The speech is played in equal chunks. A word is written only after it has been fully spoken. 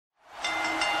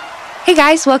Hey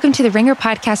guys, welcome to the Ringer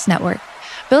Podcast Network.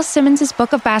 Bill Simmons'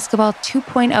 Book of Basketball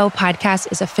 2.0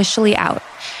 podcast is officially out.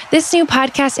 This new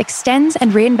podcast extends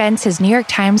and reinvents his New York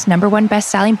Times #1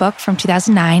 best-selling book from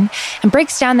 2009 and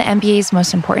breaks down the NBA's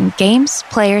most important games,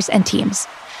 players, and teams.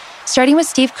 Starting with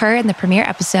Steve Kerr in the premiere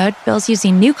episode, Bill's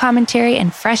using new commentary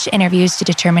and fresh interviews to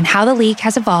determine how the league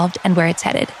has evolved and where it's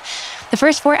headed. The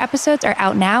first 4 episodes are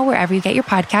out now wherever you get your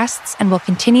podcasts and will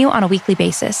continue on a weekly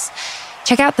basis.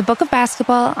 Check out the Book of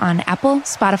Basketball on Apple,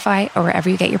 Spotify, or wherever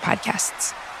you get your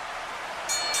podcasts.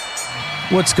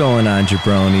 What's going on,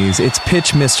 jabronis? It's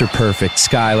Pitch Mr. Perfect,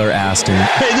 Skylar Aston.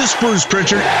 Hey, this is Bruce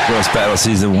Pritchard. Roast Battle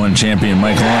Season 1 champion,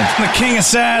 Michael Hunt. The King of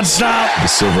Sad Stop. The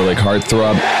Silver Lake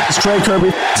Heartthrob. It's Trey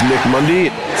Kirby. It's Nick Mundy.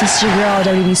 This is your girl,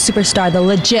 WWE superstar, the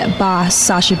legit boss,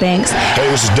 Sasha Banks. Hey,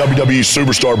 this is WWE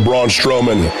superstar Braun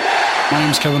Strowman. My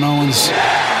name's Kevin Owens.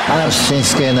 I'm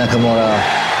Shinsuke Nakamura.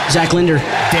 Zach Linder.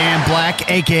 Dan Black,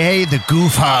 a.k.a. the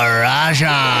Goofa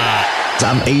Raja.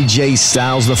 I'm AJ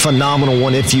Styles, the phenomenal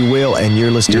one, if you will, and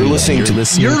you're listening to the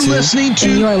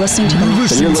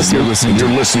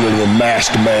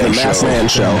Masked Man Show. The Masked Man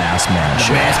Show. The Masked Man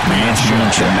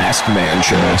Show. The Masked Man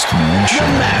Show.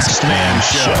 The Masked Man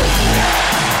Show.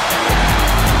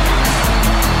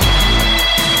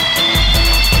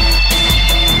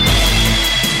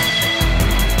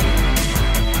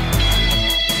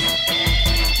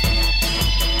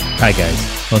 Hi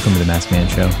guys, welcome to the Masked Man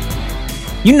Show.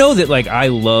 You know that I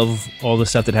love all the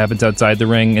stuff that happens outside the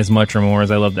ring as much or more as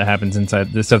I love that happens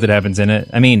inside the stuff that happens in it.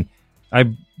 I mean,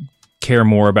 I care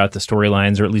more about the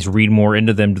storylines, or at least read more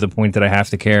into them to the point that I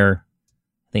have to care,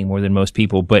 I think, more than most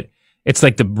people. But it's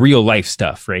the real life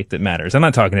stuff, right, that matters. I'm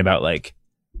not talking about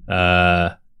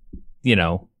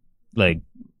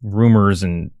rumors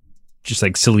and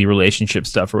just silly relationship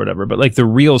stuff or whatever. But the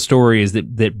real stories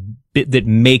that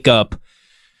make up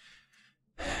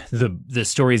the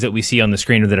stories that we see on the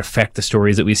screen, or that affect the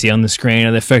stories that we see on the screen,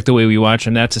 and that affect the way we watch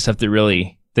them. That's the stuff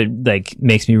that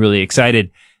makes me really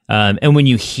excited. And when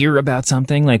you hear about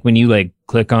something, when you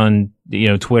click on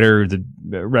Twitter, the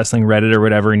wrestling Reddit or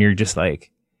whatever, and you're just and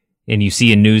you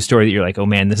see a news story that you're oh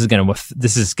man, this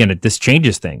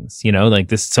changes things.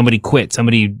 This, somebody quit,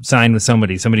 somebody signed with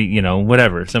somebody,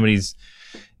 whatever, somebody's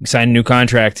signed a new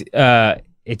contract.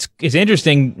 It's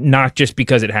interesting, not just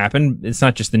because it happened. It's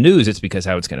not just the news. It's because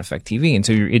how it's going to affect TV. And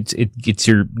so it gets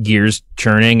your gears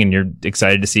churning, and you're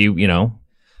excited to see,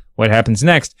 what happens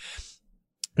next.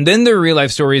 And then there are real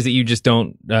life stories that you just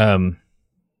don't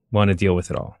want to deal with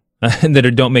at all,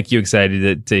 that don't make you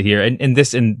excited to hear.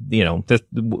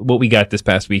 What we got this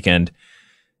past weekend,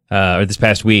 or this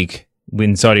past week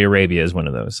in Saudi Arabia is one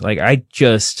of those.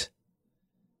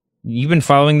 You've been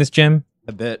following this, Jim?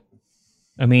 A bit.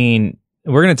 I mean,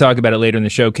 we're going to talk about it later in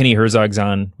the show. Kenny Herzog's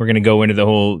on. We're going to go into the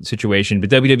whole situation. But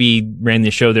WWE ran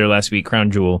the show there last week, Crown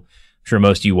Jewel. I'm sure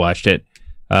most of you watched it.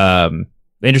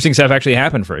 Interesting stuff actually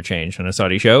happened for a change on a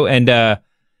Saudi show. And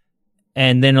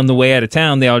then on the way out of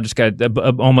town, they all just got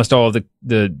almost all of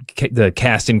the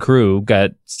cast and crew got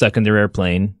stuck in their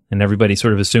airplane, and everybody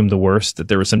sort of assumed the worst, that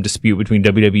there was some dispute between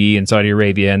WWE and Saudi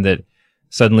Arabia, and that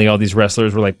suddenly all these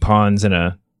wrestlers were like pawns in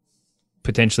a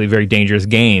potentially very dangerous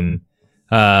game.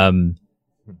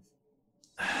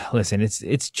 Listen,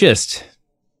 it's just,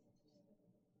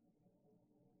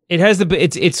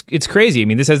 it's crazy. I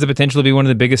mean, this has the potential to be one of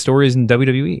the biggest stories in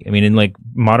WWE. I mean, in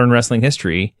modern wrestling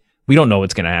history, we don't know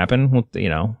what's going to happen. Well,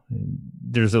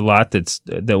 there's a lot that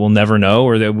we'll never know,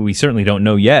 or that we certainly don't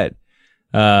know yet.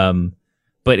 But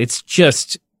it's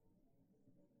just,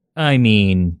 I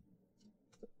mean,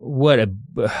 what a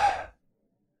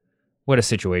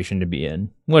situation to be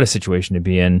in. What a situation to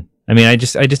be in. I mean, I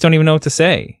just don't even know what to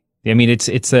say. I mean,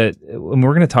 and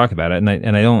we're going to talk about it, and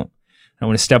I don't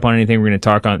want to step on anything we're going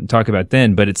to talk about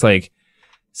then, but it's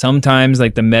sometimes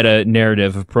the meta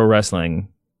narrative of pro wrestling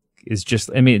is just,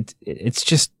 I mean, it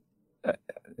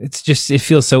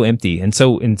feels so empty and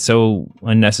so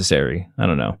unnecessary. I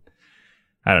don't know.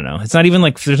 It's not even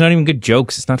there's not even good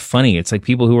jokes. It's not funny. It's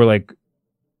people who are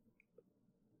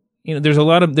there's a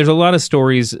lot of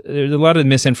stories. There's a lot of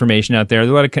misinformation out there. There's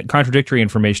a lot of contradictory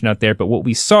information out there. But what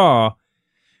we saw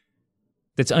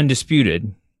that's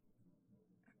undisputed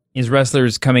is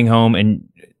wrestlers coming home and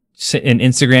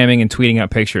Instagramming and tweeting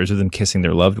out pictures of them kissing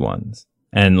their loved ones.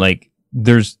 And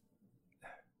there's,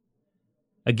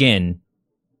 again,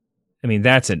 I mean,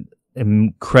 that's an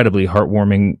incredibly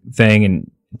heartwarming thing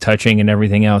and touching and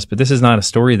everything else. But this is not a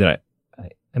story that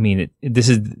I mean, this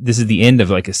is the end of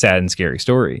a sad and scary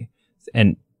story,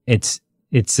 and it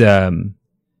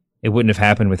wouldn't have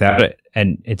happened without it.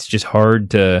 And it's just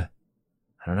hard to,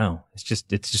 I don't know. It's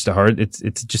just a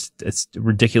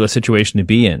ridiculous situation to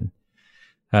be in.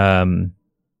 I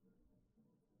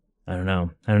don't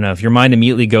know. If your mind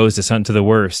immediately goes to something to the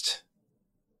worst,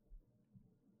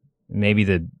 maybe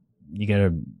you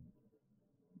gotta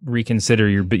reconsider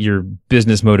your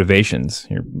business motivations,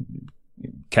 your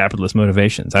capitalist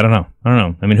motivations. I don't know.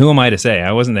 I mean, who am I to say?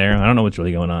 I wasn't there. I don't know what's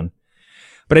really going on.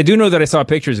 But I do know that I saw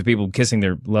pictures of people kissing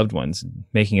their loved ones,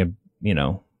 making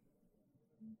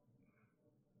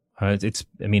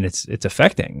it's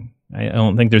affecting. I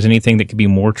don't think there's anything that could be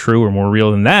more true or more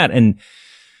real than that. And,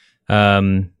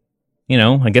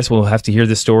 I guess we'll have to hear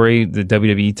the story that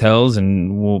WWE tells,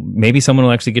 and maybe someone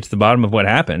will actually get to the bottom of what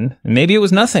happened. And maybe it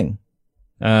was nothing.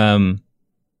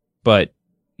 But,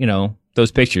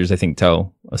 those pictures, I think,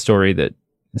 tell a story that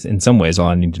in some ways all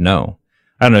I need to know.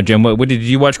 I don't know, Jim, what did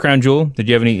you watch Crown Jewel? Did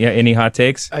you have any hot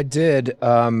takes? I did.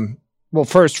 Well,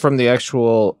 first from the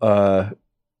actual,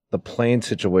 the plane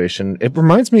situation, it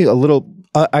reminds me a little,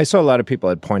 I saw a lot of people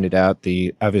had pointed out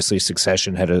obviously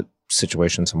Succession had a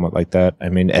situation somewhat like that. I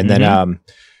mean, and then,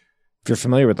 if you're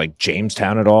familiar with like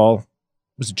Jamestown at all, it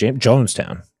was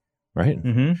Jonestown, right?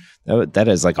 Mm-hmm. That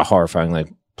is like a horrifying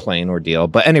like plane ordeal.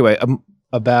 But anyway,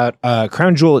 about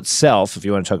Crown Jewel itself, if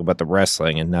you want to talk about the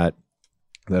wrestling and not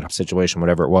that situation,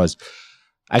 whatever it was,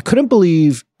 I couldn't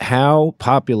believe how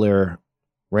popular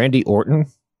Randy Orton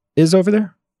is over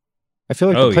there. I feel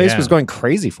like the place was going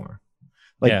crazy for him.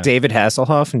 Like David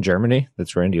Hasselhoff in Germany,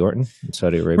 that's Randy Orton in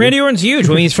Saudi Arabia. Randy Orton's huge.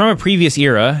 Well, he's from a previous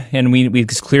era, and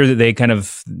it's clear that they kind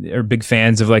of are big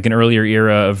fans of like an earlier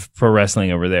era of pro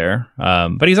wrestling over there.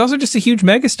 But he's also just a huge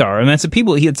megastar, and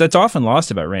that's often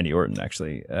lost about Randy Orton.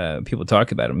 Actually, people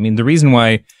talk about him. I mean, the reason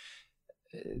why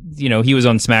he was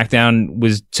on SmackDown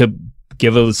was to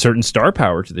give a certain star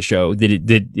power to the show that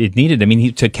it needed. I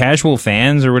mean, to casual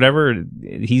fans or whatever,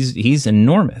 he's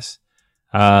enormous.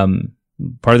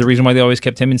 Part of the reason why they always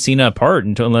kept him and Cena apart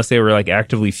unless they were like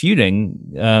actively feuding,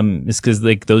 is because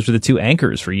like those were the two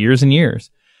anchors for years and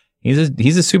years.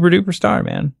 He's a super duper star,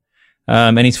 man.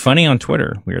 And he's funny on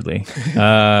Twitter, weirdly.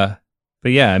 But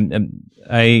yeah,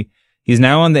 he's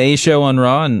now on the A show on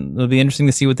Raw, and it'll be interesting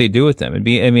to see what they do with them.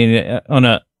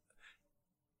 In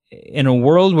a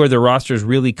world where the roster is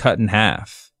really cut in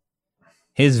half,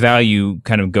 his value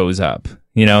kind of goes up.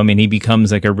 He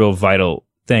becomes like a real vital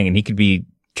thing, and he could be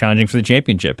challenging for the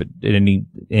championship at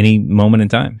any moment in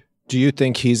time. Do you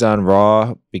think he's on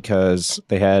Raw because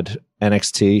they had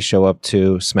NXT show up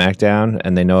to SmackDown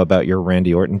and they know about your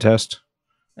Randy Orton test?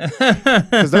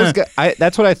 Because those guys,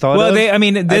 that's what I thought. Well, of.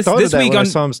 This week I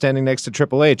saw him standing next to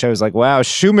Triple H, I was like, wow,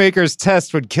 Shoemaker's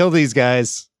test would kill these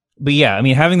guys. But yeah, I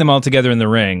mean, having them all together in the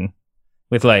ring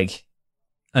with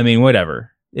whatever.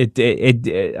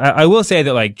 I will say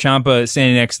that like Ciampa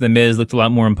standing next to the Miz looked a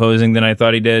lot more imposing than I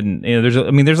thought he did, and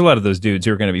there's a lot of those dudes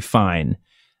who are going to be fine.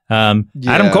 Adam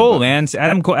Cole, man,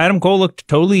 Adam Cole looked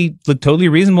totally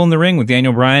reasonable in the ring with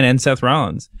Daniel Bryan and Seth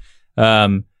Rollins.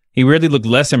 He weirdly looked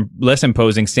less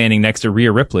imposing standing next to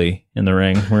Rhea Ripley in the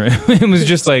ring, where it was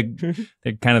just like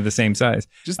they're kind of the same size.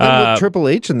 Just with Triple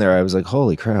H in there, I was like,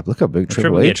 holy crap, look how big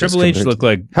Triple H is. Triple H looked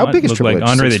like how big is Triple H? Like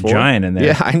Andre the Giant in there.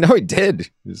 Yeah, I know he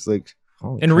did. It's like.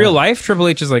 In real life, Triple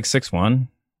H is like 6'1".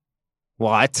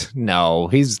 What? No,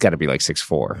 he's got to be like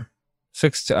 6'4".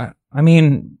 6'2". I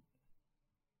mean,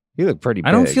 you look pretty big.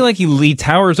 I don't feel like he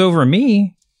towers over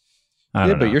me. I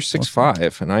don't know. But you're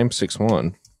 6'5", and I'm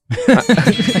 6'1".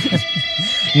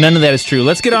 None of that is true.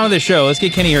 Let's get on to the show. Let's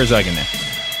get Kenny Herzog in there.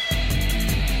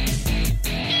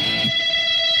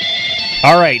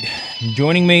 All right.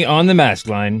 Joining me on the mask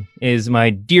line is my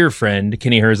dear friend,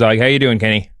 Kenny Herzog. How you doing,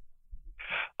 Kenny?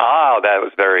 That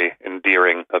was very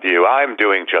endearing of you. I'm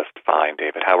doing just fine,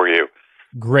 David. How are you?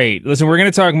 Great. Listen, we're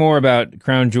going to talk more about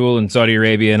Crown Jewel and Saudi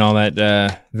Arabia and all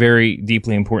that very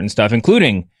deeply important stuff,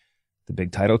 including the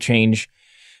big title change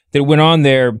that went on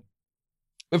there.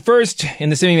 But first, in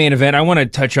the semi-main event, I want to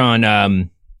touch on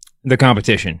the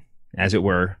competition, as it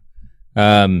were.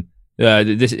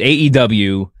 This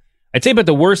AEW. I'd say about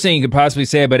the worst thing you could possibly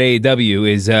say about AEW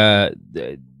is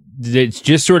it's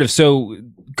just sort of so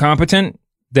competent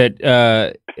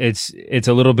that it's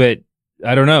a little bit,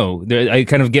 I don't know. I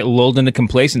kind of get lulled into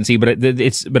complacency, but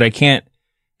I can't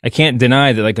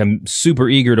deny that like I'm super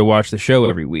eager to watch the show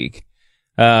every week.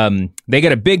 They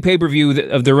got a big pay-per-view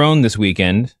of their own this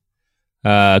weekend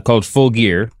called Full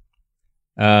Gear.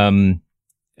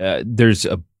 There's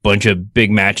a bunch of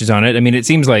big matches on it. I mean, it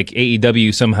seems like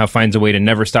AEW somehow finds a way to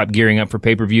never stop gearing up for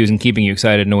pay-per-views and keeping you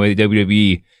excited in a way that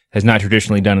WWE has not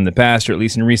traditionally done in the past, or at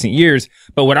least in recent years.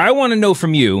 But what I want to know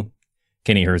from you,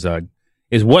 Kenny Herzog,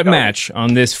 is what match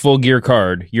on this Full Gear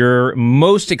card you're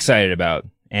most excited about,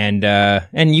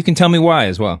 and you can tell me why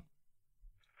as well.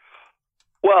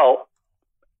 Well,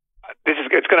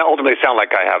 it's going to ultimately sound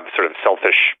like I have sort of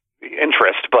selfish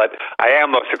interest, but I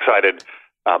am most excited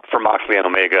for Moxley and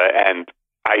Omega, and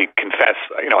I confess,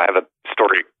 I have a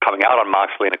story coming out on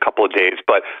Moxley in a couple of days,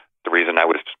 but the reason I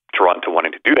was drawn to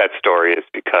wanting to do that story is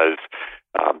because,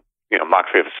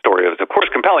 Moxley's story was, of course,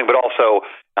 compelling, but also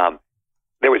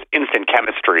there was instant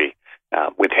chemistry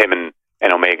with him and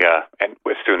Omega, and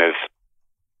as soon as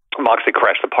Moxley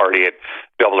crashed the party at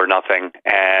Double or Nothing,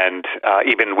 and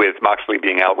even with Moxley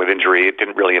being out with injury, it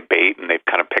didn't really abate, and they've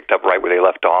kind of picked up right where they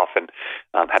left off, and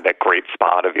had that great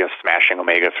spot of smashing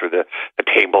Omega through the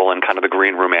table and kind of the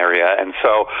green room area. And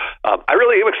so I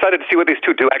really am excited to see what these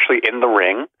two do actually in the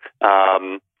ring,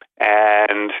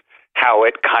 and how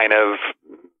it kind of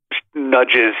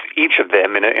nudges each of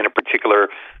them in a particular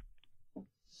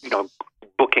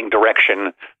booking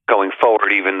direction going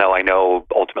forward, even though I know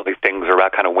ultimately things are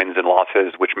about kind of wins and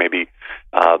losses, which maybe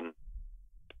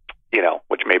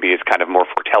is kind of more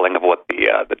foretelling of what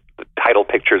the title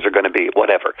pictures are going to be,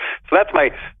 whatever. So that's my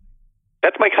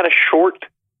kind of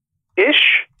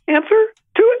short-ish answer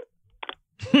to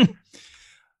it.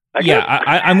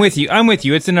 I'm with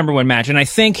you. It's the number one match, and I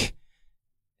think,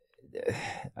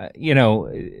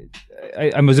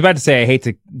 I was about to say I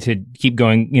hate to keep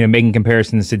going, making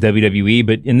comparisons to WWE,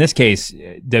 but in this case,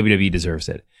 WWE deserves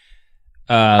it.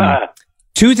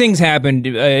 Two things happened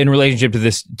in relationship to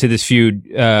this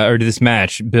feud or to this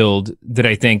match build that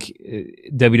I think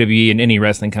WWE and any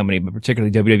wrestling company, but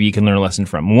particularly WWE, can learn a lesson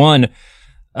from. One,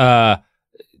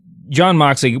 Jon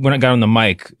Moxley, when I got on the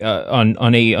mic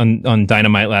on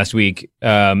Dynamite last week,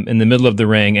 in the middle of the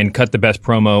ring, and cut the best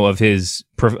promo of his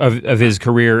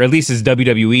career, at least his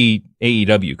WWE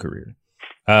AEW career.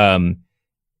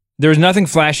 There was nothing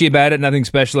flashy about it, nothing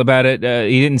special about it.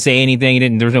 He didn't say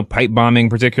anything. There was no pipe bombing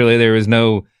particularly. There was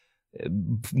no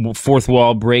fourth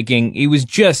wall breaking. It was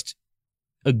just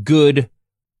a good.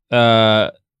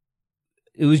 It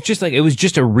was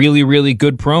just a really, really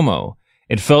good promo.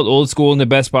 It felt old school in the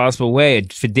best possible way. It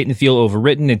didn't feel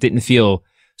overwritten. It didn't feel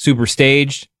super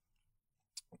staged.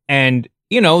 And,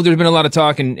 there's been a lot of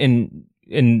talk in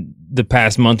the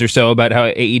past month or so about how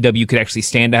AEW could actually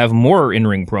stand to have more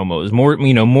in-ring promos,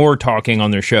 more talking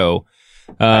on their show.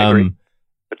 I agree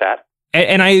with that.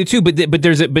 And I do too, but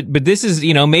this is,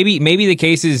 maybe the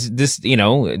case is this,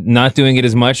 not doing it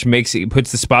as much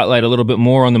puts the spotlight a little bit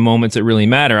more on the moments that really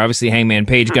matter. Obviously, Hangman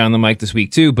Page got on the mic this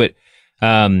week too, but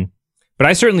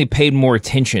I certainly paid more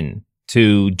attention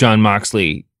to Jon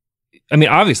Moxley. I mean,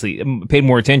 obviously, paid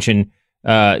more attention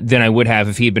than I would have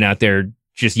if he had been out there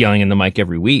just yelling in the mic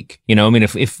every week.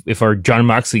 If our Jon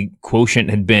Moxley quotient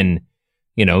had been,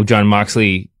 Jon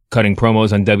Moxley cutting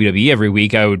promos on WWE every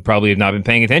week, I would probably have not been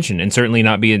paying attention, and certainly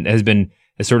has been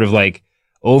as sort of like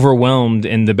overwhelmed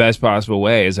in the best possible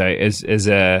way as I was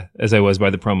by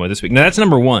the promo this week. Now that's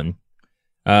number one.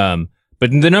 But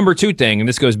the number two thing, and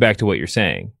this goes back to what you're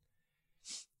saying,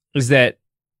 is that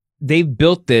they've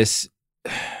built this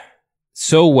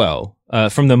so well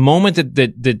from the moment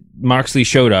that Moxley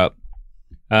showed up.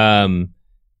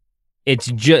 It's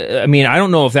just, I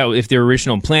don't know if their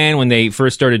original plan when they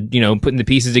first started, putting the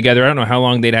pieces together, I don't know how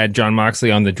long they'd had Jon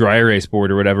Moxley on the dry erase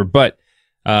board or whatever, but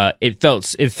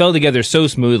it fell together so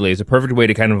smoothly. It's a perfect way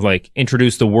to kind of like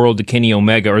introduce the world to Kenny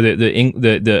Omega, or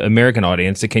the American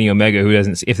audience to Kenny Omega,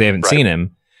 if they haven't seen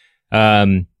him.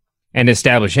 And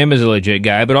establish him as a legit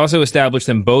guy, but also establish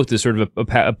them both as sort of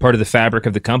a part of the fabric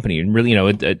of the company, and really,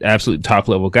 absolute top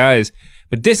level guys.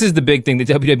 But this is the big thing that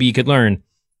WWE could learn.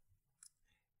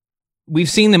 We've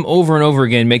seen them over and over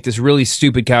again make this really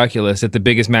stupid calculus that the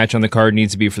biggest match on the card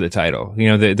needs to be for the title.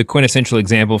 The quintessential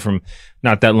example from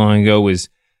not that long ago was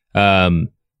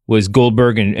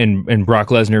Goldberg and Brock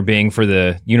Lesnar being for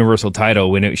the Universal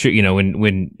title when it should,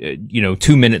 when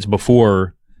 2 minutes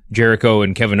before Jericho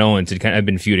and Kevin Owens had kind of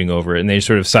been feuding over it, and they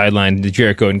sort of sidelined the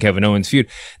Jericho and Kevin Owens feud.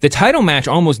 The title match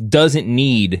almost doesn't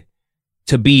need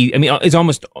to be, it's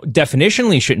almost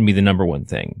definitionally shouldn't be the number one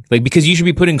thing. Because you should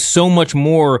be putting so much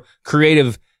more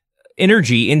creative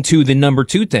energy into the number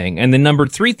two thing and the number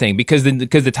three thing, because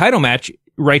the title match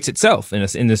writes itself in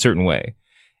a certain way.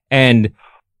 And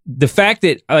the fact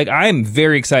that, I'm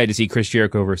very excited to see Chris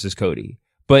Jericho versus Cody,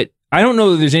 but I don't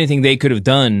know that there's anything they could have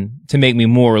done to make me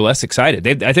more or less excited.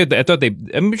 They did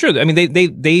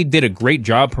a great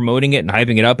job promoting it and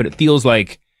hyping it up, and it feels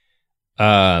like,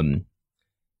 I'm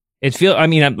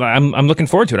looking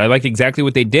forward to it. I like exactly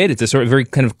what they did. It's a sort of very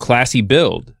kind of classy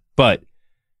build, but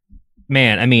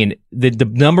man,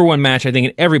 the number one match I think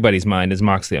in everybody's mind is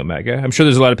Moxley Omega. I'm sure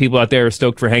there's a lot of people out there who are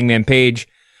stoked for Hangman Page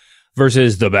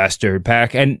versus the Bastard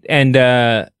Pack, and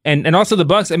also the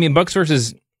Bucks. Bucks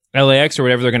versus LAX or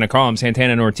whatever they're going to call them,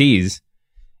 Santana and Ortiz,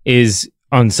 is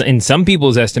in some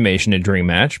people's estimation, a dream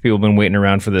match. People have been waiting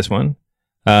around for this one.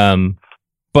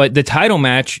 But the title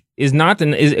match is not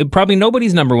is probably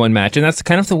nobody's number one match, and that's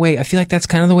kind of the way I feel like that's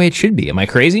kind of the way it should be. Am I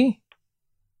crazy?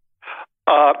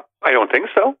 I don't think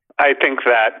so. I think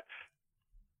that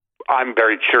I'm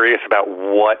very curious about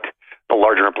what the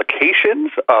larger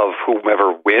implications of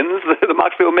whomever wins the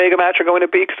Moxley Omega match are going to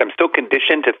be, because I'm still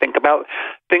conditioned to think about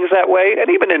things that way. And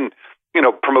even in,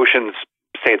 promotions,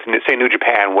 say New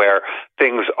Japan, where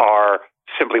things are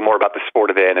simply more about the sport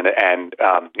of it, and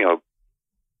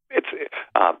it's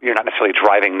you're not necessarily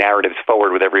driving narratives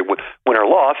forward with every win or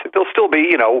loss. There'll still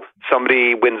be,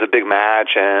 somebody wins a big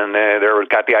match and they're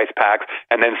got the ice packs,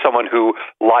 and then someone who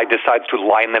decides to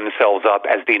line themselves up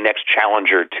as the next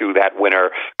challenger to that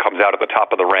winner comes out at the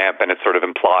top of the ramp, and it's sort of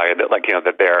implied that,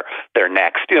 that they're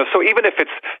next. So even if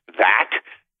it's that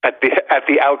at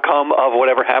the outcome of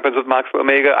whatever happens with Moxley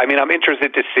Omega, I mean, I'm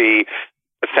interested to see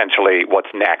essentially what's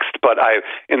next. But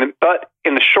in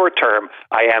the short term,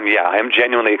 I am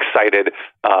genuinely excited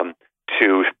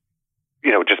to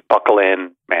just buckle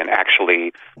in and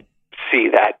actually see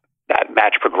that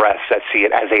match progress, see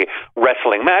it as a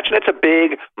wrestling match. And it's a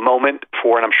big moment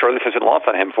and I'm sure this isn't lost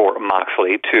on him, for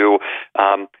Moxley to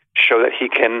show that he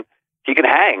can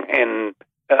hang and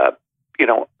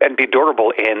and be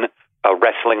durable in a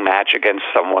wrestling match against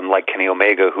someone like Kenny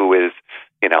Omega, who is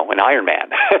an Iron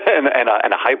Man and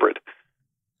a hybrid.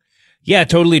 Yeah,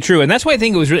 totally true. And that's why I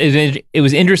think it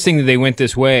was interesting that they went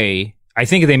this way. I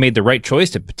think they made the right choice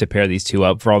to pair these two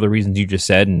up for all the reasons you just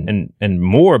said and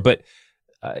more, but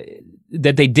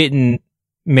that they didn't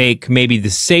make maybe the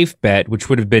safe bet, which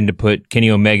would have been to put Kenny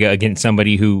Omega against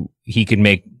somebody who he could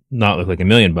make not look like $1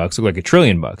 million, look like $1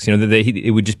 trillion.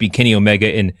 It would just be Kenny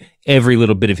Omega in every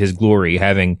little bit of his glory,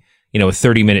 having a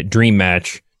 30-minute dream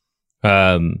match,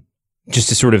 just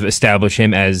to sort of establish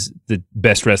him as the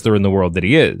best wrestler in the world that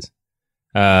he is.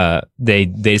 They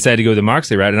decided to go the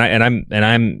Moxley route, and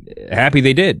I'm happy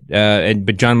they did.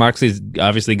 But John Moxley's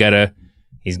obviously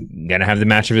he's gotta have the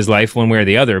match of his life one way or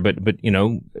the other. But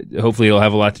hopefully it'll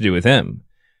have a lot to do with him.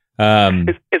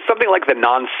 It's something like the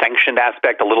non-sanctioned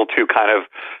aspect a little too kind of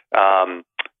a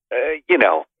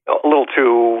little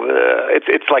too.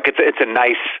 It's like it's a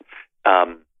nice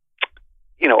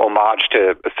homage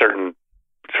to a certain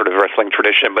sort of wrestling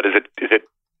tradition, but is it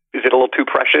a little too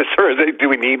precious, or do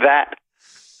we need that?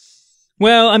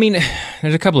 Well, I mean,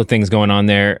 there's a couple of things going on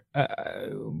there.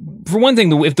 For one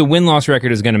thing, if the win-loss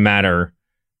record is going to matter,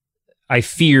 I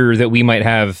fear that we might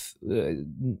have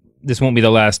this won't be the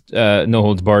last no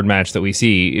holds barred match that we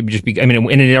see. It would just be, and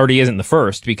it already isn't the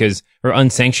first or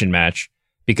unsanctioned match,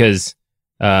 because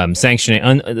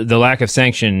the lack of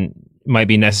sanction might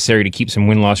be necessary to keep some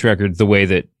win-loss records the way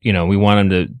that we want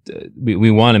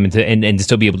them to, and to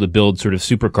still be able to build sort of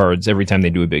super cards every time they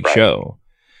do a big show.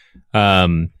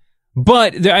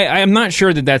 But I'm not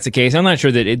sure that that's the case. I'm not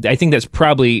sure that I think that's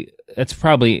probably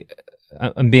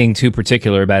I'm being too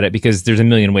particular about it, because there's a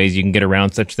million ways you can get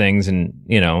around such things, and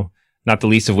not the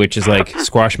least of which is like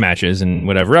squash matches and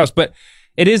whatever else. But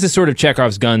it is a sort of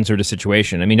Chekhov's gun sort of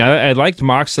situation. I mean, I liked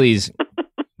Moxley's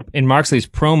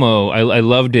promo. I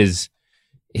loved his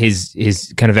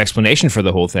kind of explanation for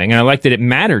the whole thing, and I liked that it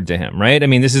mattered to him, right? I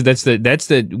mean,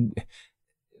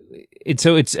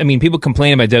 people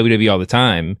complain about WWE all the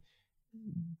time.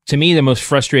 To me, the most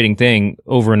frustrating thing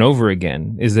over and over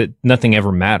again is that nothing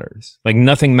ever matters. Like,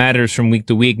 nothing matters from week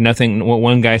to week. Nothing, what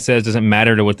one guy says doesn't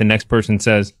matter to what the next person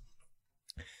says.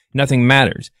 Nothing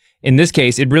matters. In this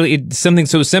case, it's something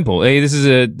so simple. Hey, this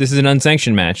is an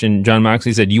unsanctioned match, and John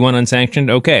Moxley said, "You want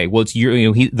unsanctioned? Okay. Well, it's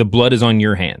the blood is on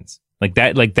your hands."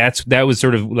 That was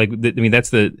sort of like,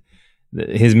 that's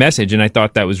his message, and I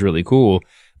thought that was really cool.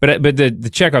 But the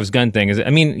Chekhov's gun thing is,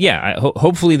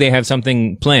 hopefully they have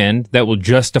something planned that will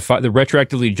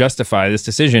retroactively justify this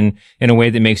decision in a way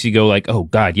that makes you go like, oh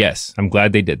God, yes, I'm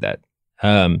glad they did that.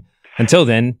 Until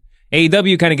then,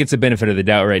 AEW kind of gets the benefit of the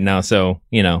doubt right now, so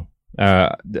I'm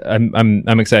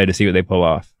excited to see what they pull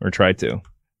off or try to.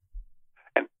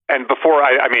 And before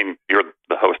you're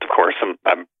the host, of course, and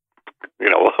I'm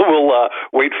we'll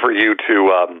wait for you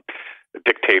to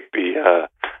dictate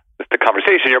the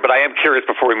conversation here, but I am curious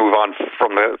before we move on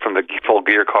from the full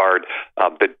gear card,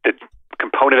 the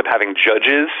component of having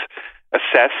judges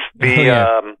assess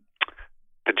the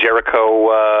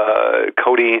Jericho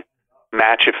Cody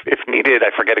match if needed. I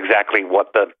forget exactly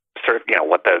what the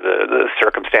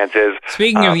circumstance is.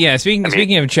 Speaking of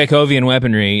Chekhovian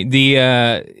weaponry,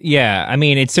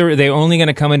 it's sort of, they're only going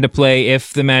to come into play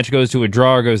if the match goes to a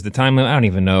draw or goes to time limit. I don't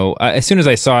even know. As soon as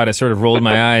I saw it, I sort of rolled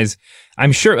my eyes.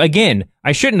 I'm sure, again,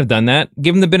 I shouldn't have done that.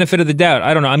 Give him the benefit of the doubt.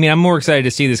 I don't know. I mean, I'm more excited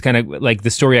to see this kind of like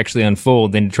the story actually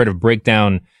unfold than to try to break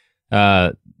down,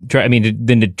 than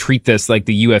to treat this like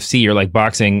the UFC or like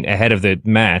boxing ahead of the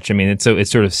match. I mean, it's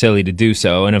sort of silly to do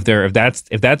so. And if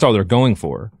that's all they're going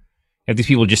for, if these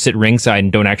people just sit ringside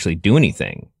and don't actually do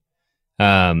anything,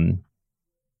 that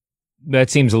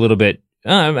seems a little bit,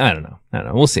 I don't know.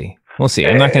 We'll see.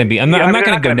 I'm not going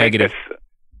to go negative.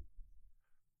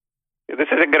 This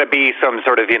isn't going to be some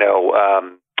sort of,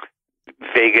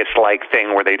 Vegas-like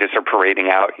thing where they just are parading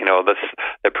out,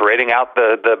 they're parading out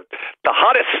the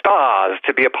hottest stars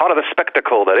to be a part of the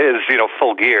spectacle that is,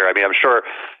 Full Gear. I mean, I'm sure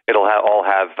it'll all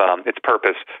have its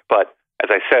purpose. But as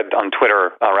I said on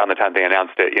Twitter around the time they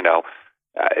announced it,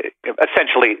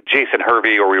 essentially Jason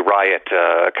Hervey or We Riot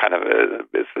kind of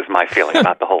is my feeling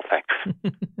about the whole thing.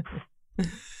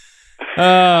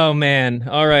 Oh, man.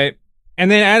 All right. And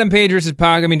then Adam Page versus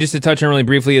Pac, I mean, just to touch on really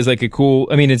briefly, is like a cool,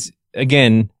 I mean, it's,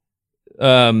 again,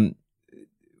 two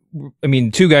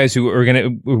guys who are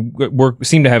going to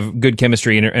seem to have good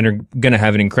chemistry and are going to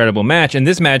have an incredible match. And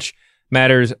this match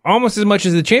matters almost as much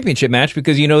as the championship match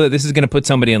because you know that this is going to put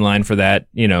somebody in line for that,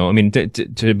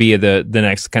 to be the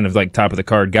next kind of like top of the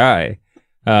card guy.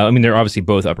 They're obviously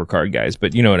both upper card guys,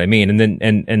 but you know what I mean? And then,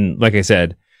 and like I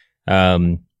said,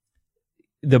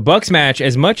 the Bucks match,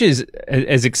 as much as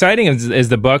exciting as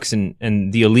the Bucks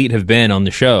and the Elite have been on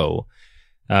the show,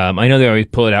 I know they always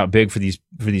pull it out big for these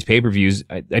pay-per-views,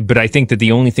 but I think that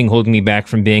the only thing holding me back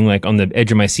from being like on the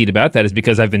edge of my seat about that is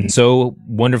because I've been so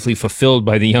wonderfully fulfilled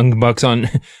by the Young Bucks on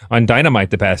Dynamite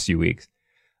the past few weeks.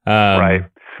 Right.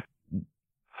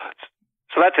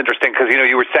 So that's interesting because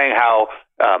you were saying how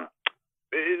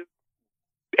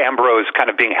Ambrose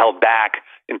kind of being held back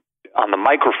on the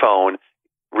microphone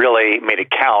really made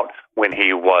it count when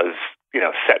he was,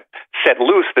 set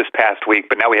loose this past week.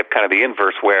 But now we have kind of the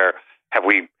inverse where have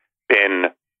we been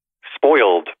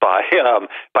spoiled by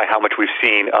how much we've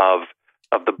seen of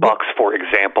the Bucks, for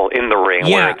example, in the ring,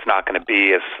 where it's not going to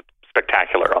be as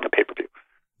spectacular on the pay-per-view.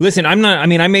 Listen, I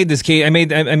made this case. I made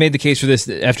the case for this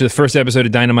after the first episode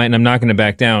of Dynamite, and I'm not going to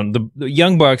back down. The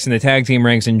Young Bucks and the tag team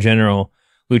ranks in general,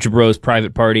 Lucha Bros,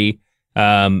 Private Party,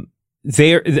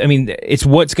 it's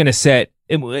what's going to set.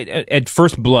 At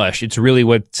first blush, it's really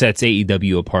what sets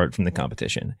AEW apart from the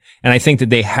competition. And I think that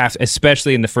they have,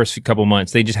 especially in the first couple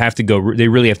months, they just have to go, they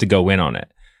really have to go in on it.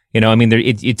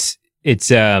 It's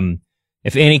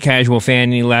if any casual fan,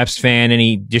 any lapsed fan,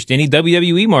 any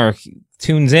WWE mark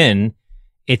tunes in,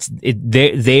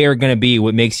 they are going to be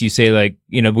what makes you say like,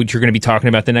 what you're going to be talking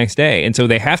about the next day. And so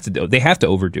they have to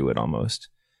overdo it almost.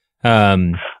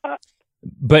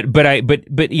 But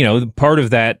part of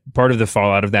the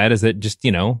fallout of that is that just,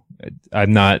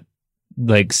 I'm not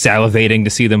like salivating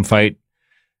to see them fight,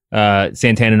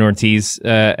 Santana and Ortiz,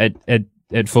 at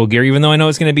Full Gear, even though I know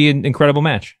it's going to be an incredible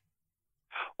match.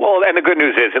 Well, and the good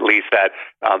news is at least that,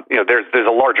 there's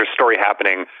a larger story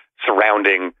happening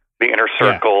surrounding the Inner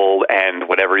Circle and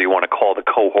whatever you want to call the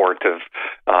cohort of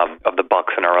the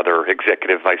Bucks and our other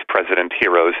executive vice president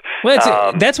heroes.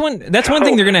 Well, that's one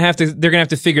thing they're gonna have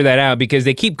to figure that out because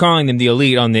they keep calling them the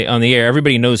Elite on the air.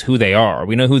 Everybody knows who they are.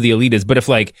 We know who the Elite is. But if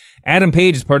like Adam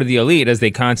Page is part of the Elite, as they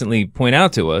constantly point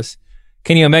out to us,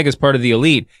 Kenny Omega is part of the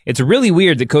Elite. It's really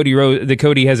weird that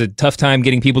Cody has a tough time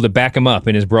getting people to back him up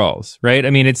in his brawls, right? I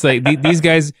mean, it's like these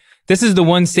guys. This is the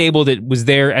one stable that was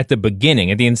there at the beginning,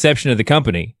 at the inception of the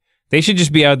company. They should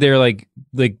just be out there like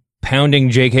pounding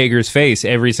Jake Hager's face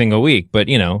every single week. But,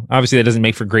 obviously that doesn't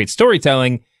make for great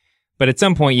storytelling. But at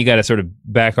some point you got to sort of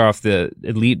back off the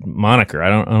Elite moniker. I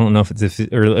don't know if it's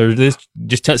or this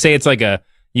just say it's like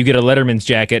you get a Letterman's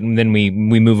jacket and then we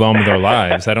move on with our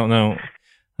lives. I don't know.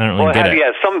 I don't really get it.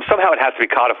 Yeah, somehow it has to be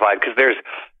codified because there is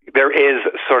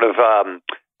sort of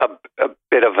a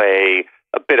bit of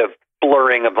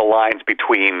blurring of the lines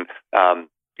between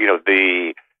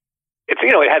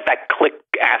it has that click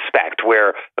aspect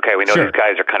where, okay, we know these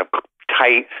guys are kind of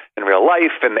tight in real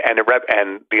life and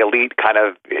the Elite kind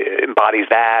of embodies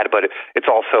that, but it's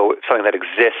also something that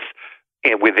exists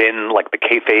within like the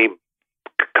kayfabe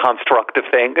construct of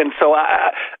thing. And so,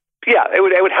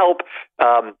 it would help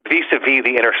vis-a-vis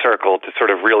the Inner Circle to sort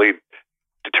of really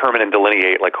determine and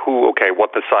delineate like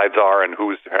what the sides are and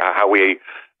how we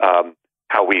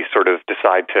sort of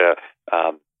decide to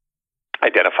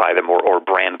identify them or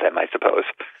brand them, I suppose.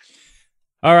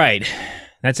 All right.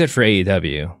 That's it for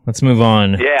AEW. Let's move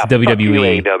on to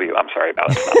WWE. AEW. I'm sorry about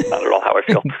it. Not at all how I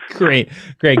feel. Great.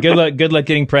 Good luck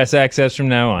getting press access from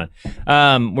now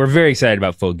on. We're very excited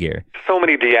about Full Gear. So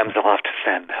many DMs I'll have to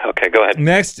send. Okay, go ahead.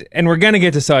 Next, and we're going to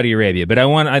get to Saudi Arabia, but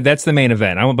that's the main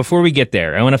event. Before we get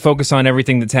there, I want to focus on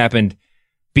everything that's happened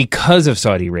because of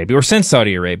Saudi Arabia, or since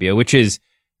Saudi Arabia, which is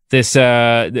this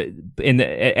at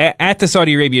the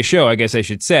Saudi Arabia show, I guess I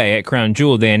should say, at Crown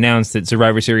Jewel, they announced that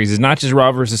Survivor Series is not just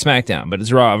Raw versus SmackDown, but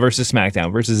it's Raw versus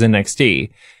SmackDown versus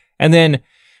NXT. And then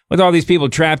with all these people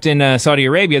trapped in Saudi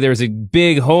Arabia, there was a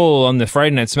big hole on the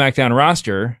Friday Night SmackDown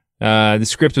roster. The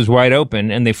script was wide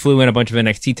open, and they flew in a bunch of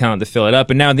NXT talent to fill it up.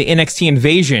 And now the NXT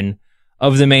invasion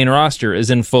of the main roster is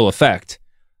in full effect.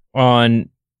 On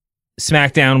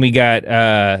SmackDown, we got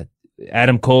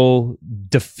Adam Cole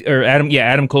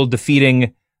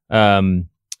defeating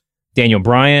Daniel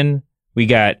Bryan. We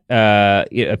got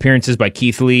appearances by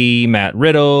Keith Lee, Matt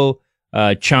Riddle,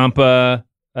 Ciampa,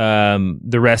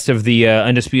 the rest of the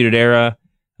Undisputed Era.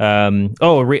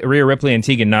 Rhea Ripley and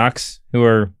Tegan Nox, who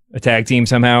are a tag team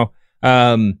somehow.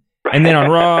 And then on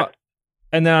Raw,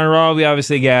 we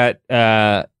obviously got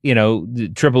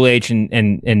Triple H and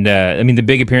the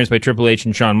big appearance by Triple H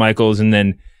and Shawn Michaels, and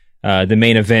then the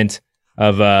main event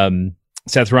of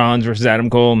Seth Rollins versus Adam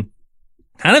Cole.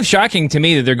 Kind of shocking to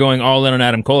me that they're going all in on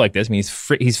Adam Cole like this. I mean,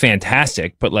 he's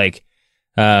fantastic, but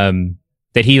that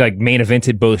he main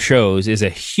evented both shows is a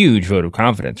huge vote of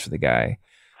confidence for the guy.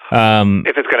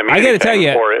 If it's going to mean I got to tell you,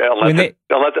 unless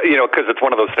because it's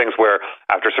one of those things where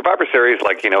after Survivor Series,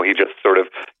 he just sort of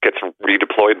gets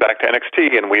redeployed back to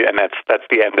NXT, and that's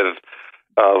the end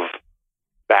of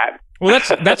that. Well,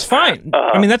 that's fine.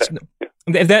 That's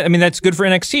good for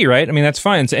NXT, right? I mean, that's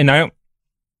fine. And I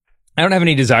don't have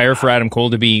any desire for Adam Cole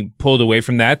to be pulled away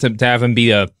from that, to have him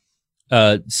be a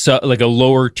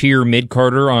lower tier mid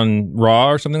carder on Raw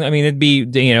or something. I mean, it'd be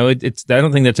it's. I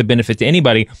don't think that's a benefit to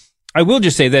anybody. I will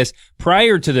just say this: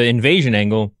 prior to the invasion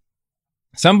angle,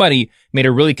 somebody made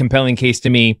a really compelling case to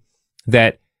me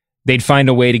that they'd find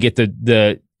a way to get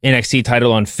the NXT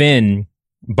title on Finn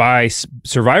by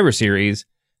Survivor Series,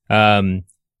 so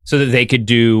that they could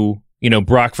do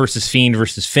Brock versus Fiend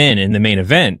versus Finn in the main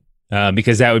event,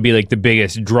 because that would be the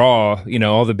biggest draw,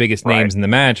 all the biggest names in the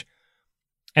match.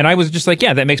 And I was just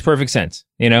yeah, that makes perfect sense.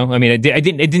 I mean, I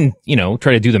didn't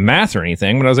try to do the math or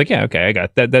anything, but I was yeah, okay, I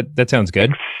got that. That sounds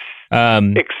good.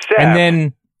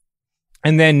 Except,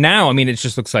 and then now, I mean, it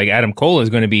just looks like Adam Cole is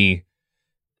going to be,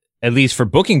 at least for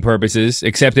booking purposes,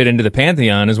 accepted into the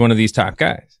pantheon as one of these top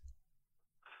guys.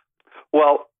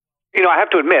 Well, I have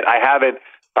to admit, I haven't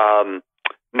I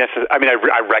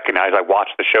recognize, I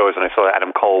watched the shows and I saw that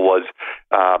Adam Cole was,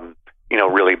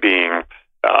 really being,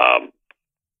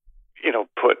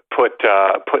 put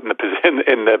in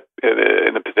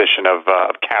the position of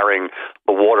carrying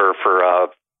the water for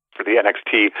the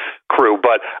NXT crew,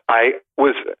 but I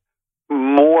was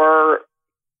more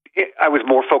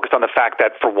focused on the fact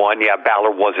that, for one,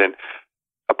 Balor wasn't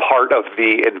a part of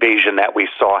the invasion that we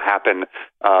saw happen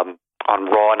on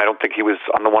Raw, and I don't think he was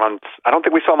on the one I don't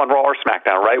think we saw him on Raw or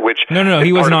SmackDown, right? Which no,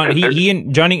 he wasn't on. He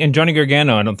and Johnny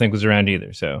Gargano, I don't think, was around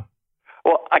either. So.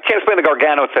 Well, I can't explain the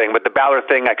Gargano thing, but the Balor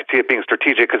thing, I could see it being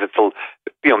strategic because it's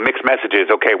mixed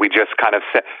messages. Okay, we just kind of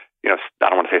I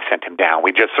don't want to say sent him down.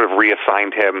 We just sort of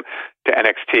reassigned him to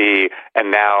NXT,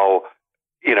 and now,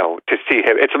 to see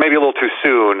him, it's maybe a little too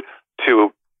soon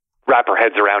to wrap our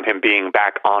heads around him being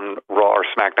back on Raw or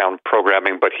SmackDown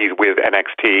programming, but he's with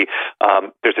NXT.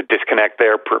 There's a disconnect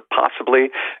there,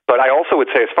 possibly. But I also would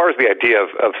say, as far as the idea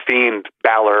of Fiend,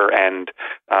 Balor, and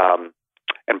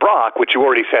Brock, which you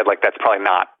already said, that's probably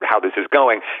not how this is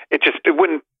going. It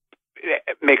wouldn't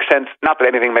make sense. Not that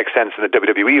anything makes sense in the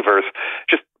WWE verse.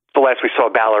 Just the last we saw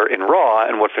Balor in Raw,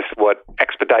 and what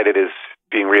expedited is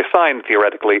being reassigned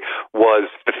theoretically, was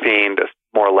the Fiend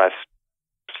more or less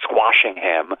squashing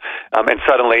him, and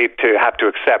suddenly to have to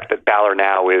accept that Balor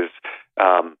now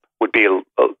would be a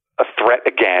threat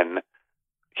again.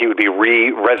 He would be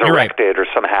resurrected or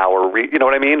somehow, or you know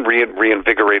what I mean,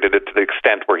 reinvigorated it to the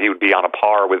extent where he would be on a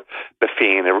par with the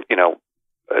Fiend, as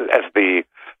the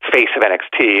face of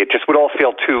NXT. It just would all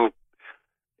feel too.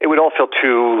 It would all feel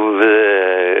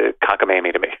too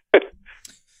cockamamie to me.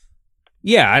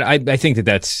 Yeah, I think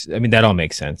that's. I mean, that all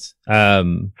makes sense.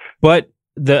 But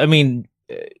the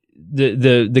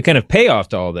kind of payoff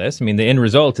to all this, I mean, the end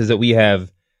result is that we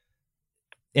have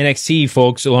NXT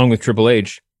folks along with Triple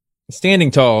H standing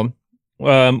tall.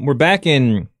 We're back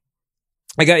in.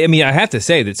 I have to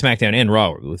say that SmackDown and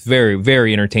Raw were both very,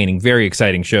 very entertaining, very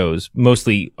exciting shows,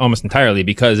 mostly, almost entirely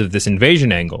because of this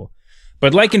invasion angle.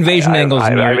 But like invasion angles,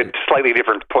 I have a slightly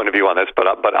different point of view on this, but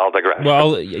I'll digress.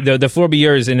 Well, the floor be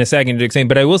yours in a second to explain.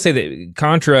 But I will say that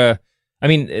Contra, I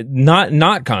mean,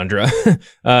 not Contra,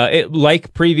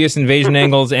 like previous invasion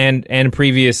angles and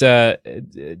previous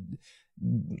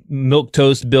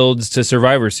milquetoast builds to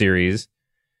Survivor Series,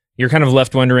 you're kind of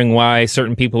left wondering why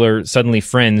certain people are suddenly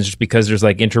friends just because there's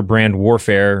interbrand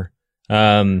warfare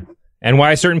and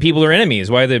why certain people are enemies,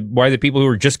 why the people who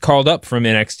are just called up from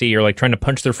NXT are like trying to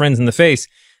punch their friends in the face.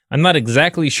 I'm not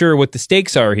exactly sure what the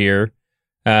stakes are here.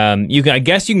 I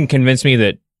guess you can convince me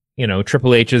that,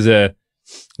 Triple H is a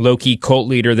low-key cult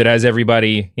leader that has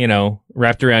everybody,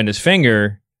 wrapped around his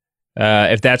finger,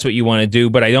 if that's what you want to do.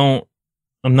 But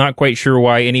I'm not quite sure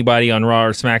why anybody on Raw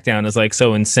or SmackDown is like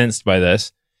so incensed by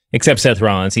this, except Seth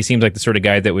Rollins. He seems like the sort of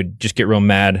guy that would just get real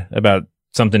mad about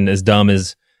something as dumb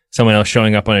as someone else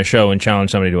showing up on a show and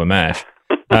challenge somebody to a match.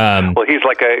 Well, he's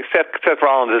like Seth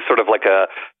Rollins is sort of like the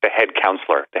head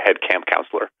counselor, the head camp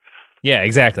counselor. Yeah,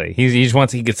 exactly.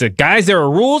 He gets guys, there are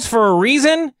rules for a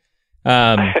reason.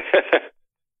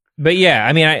 But yeah,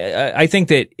 I mean, I think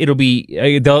that it'll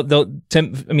be,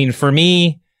 for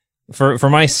me, for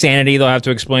my sanity, they'll have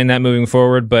to explain that moving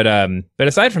forward. But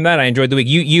aside from that, I enjoyed the week.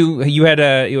 You had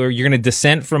you're going to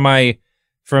dissent from my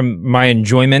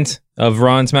enjoyment of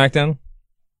Raw and SmackDown?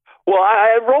 Well,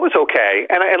 Raw was okay,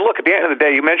 and look, at the end of the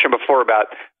day, you mentioned before about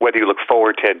whether you look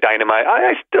forward to Dynamite.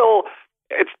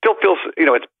 It still feels,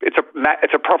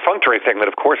 it's a perfunctory thing that,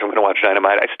 of course, I'm going to watch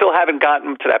Dynamite. I still haven't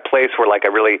gotten to that place where, like, I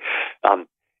really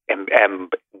am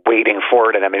waiting for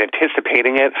it and I'm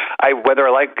anticipating it. Whether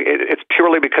I like it, it's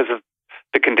purely because of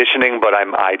the conditioning, but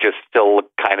I just still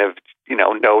kind of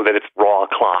know that it's Raw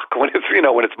o'clock when it's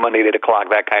when it's Monday at 8 o'clock,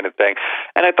 that kind of thing.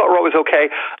 And I thought Raw was okay.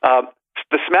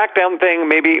 The SmackDown thing,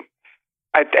 maybe.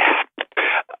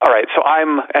 All right, so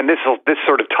this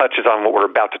sort of touches on what we're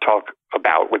about to talk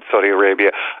about with Saudi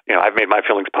Arabia. I've made my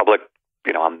feelings public.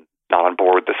 I'm not on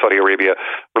board with the Saudi Arabia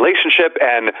relationship,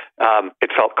 and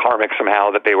it felt karmic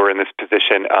somehow that they were in this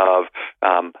position of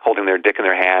holding their dick in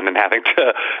their hand and having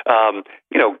to,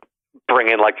 bring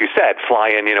in, like you said, fly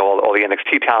in, all the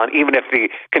NXT talent, even if the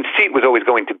conceit was always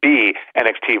going to be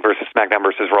NXT versus SmackDown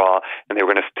versus Raw, and they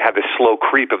were going to have this slow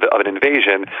creep of an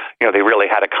invasion. They really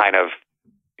had to kind of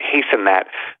hasten that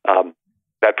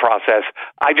process.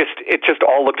 It just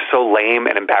all looked so lame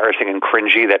and embarrassing and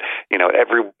cringy that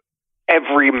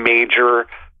every major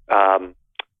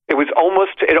it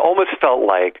almost felt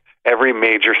like every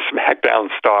major SmackDown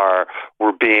star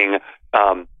were being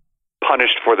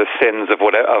punished for the sins of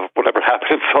whatever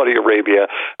happened in Saudi Arabia,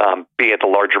 be it the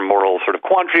larger moral sort of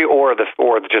quandary or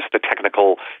just the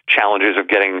technical challenges of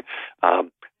getting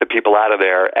the people out of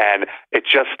there. And it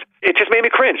just made me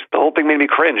cringe. The whole thing made me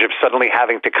cringe of suddenly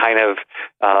having to kind of,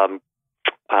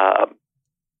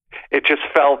 it just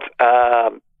felt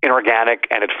inorganic,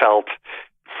 and it felt,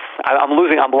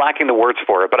 I'm lacking the words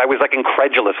for it, but I was like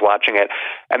incredulous watching it.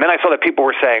 And then I saw that people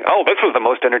were saying, oh, this was the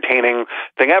most entertaining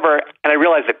thing ever. And I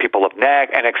realized that people love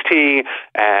NXT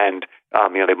and,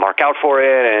 they mark out for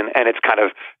it, and it's kind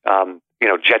of,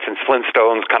 Jetsons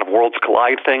Flintstones kind of worlds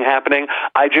collide thing happening.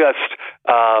 I just,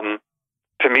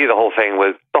 to me, the whole thing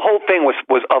was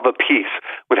of a piece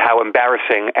with how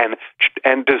embarrassing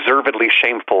and deservedly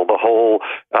shameful the whole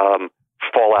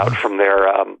fallout from their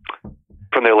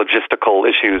logistical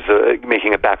issues,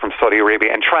 making it back from Saudi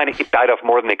Arabia and trying to bite off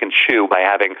more than they can chew by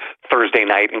having Thursday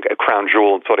night in Crown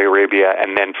Jewel in Saudi Arabia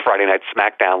and then Friday night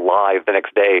SmackDown live the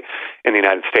next day in the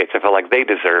United States. I feel like they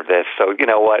deserve this. So you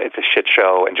know what? It's a shit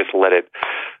show, and just let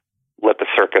the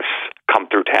circus come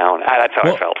through town. That's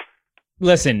how I felt.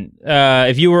 Listen,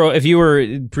 if you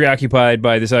were preoccupied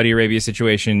by the Saudi Arabia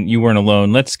situation, you weren't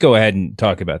alone. Let's go ahead and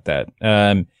talk about that.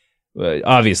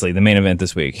 Obviously, the main event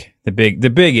this week, the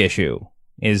big issue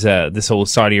is this whole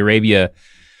Saudi Arabia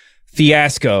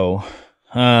fiasco.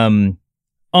 On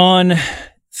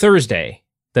Thursday,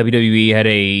 WWE had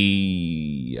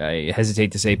I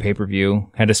hesitate to say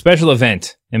pay-per-view, had a special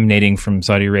event emanating from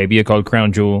Saudi Arabia called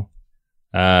Crown Jewel.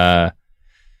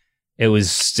 It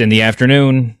was in the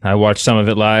afternoon. I watched some of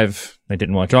it live. I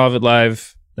didn't watch all of it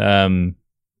live.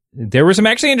 There was some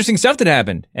actually interesting stuff that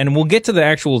happened, and we'll get to the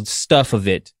actual stuff of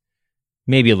it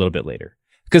maybe a little bit later.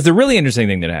 Because the really interesting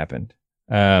thing that happened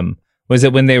was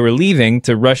that when they were leaving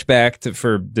to rush back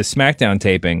for the SmackDown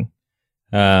taping,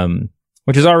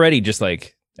 which is already just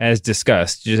like, as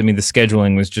discussed, the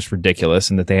scheduling was just ridiculous,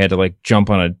 and that they had to like jump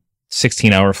on a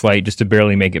 16-hour flight just to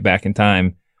barely make it back in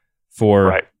time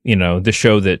for, the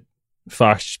show that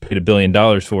Fox paid $1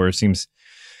 billion for. It seems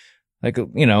like,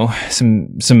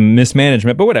 some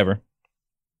mismanagement, but whatever.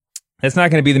 That's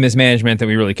not going to be the mismanagement that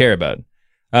we really care about.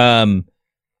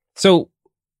 So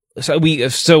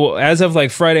as of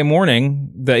like Friday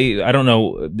morning, I don't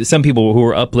know, some people who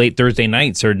were up late Thursday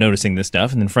night started noticing this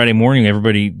stuff, and then Friday morning,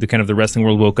 everybody, the wrestling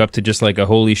world woke up to just like a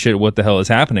holy shit, what the hell is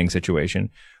happening situation,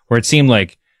 where it seemed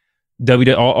like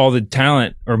all the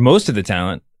talent, or most of the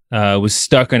talent, was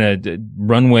stuck on a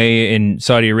runway in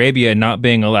Saudi Arabia and not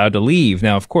being allowed to leave.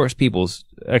 Now, of course, people's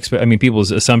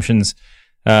assumptions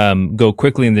go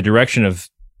quickly in the direction of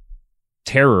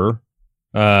terror.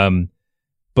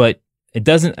 But it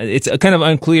doesn't. It's kind of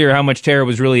unclear how much terror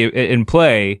was really in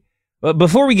play. But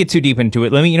before we get too deep into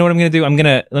it, you know what I'm going to do?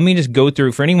 Let me just go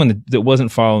through for anyone that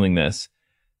wasn't following this.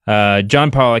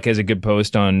 John Pollock has a good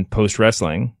post on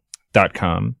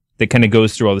postwrestling.com that kind of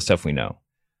goes through all the stuff we know.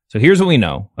 So here's what we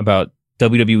know about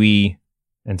WWE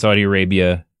and Saudi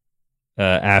Arabia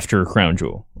after Crown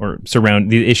Jewel, or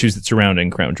the issues that surrounding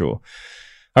Crown Jewel.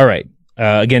 All right.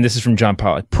 Again, this is from John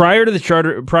Pollock. Prior to the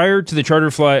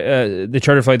charter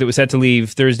flight that was set to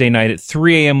leave Thursday night at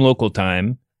 3 a.m. local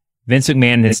time, Vince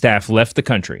McMahon and his staff left the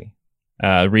country.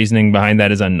 Reasoning behind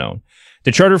that is unknown.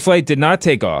 The charter flight did not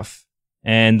take off,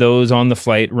 and those on the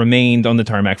flight remained on the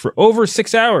tarmac for over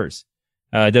 6 hours.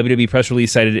 WWE press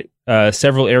release cited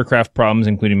several aircraft problems,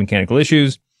 including mechanical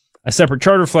issues. A separate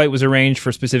charter flight was arranged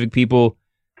for specific people,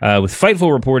 with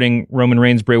Fightful reporting Roman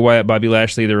Reigns, Bray Wyatt, Bobby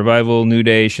Lashley, The Revival, New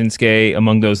Day, Shinsuke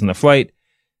among those on the flight.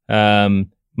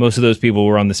 Most of those people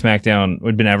were on the SmackDown,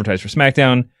 had been advertised for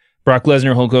SmackDown. Brock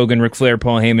Lesnar, Hulk Hogan, Ric Flair,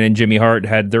 Paul Heyman, and Jimmy Hart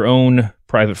had their own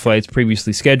private flights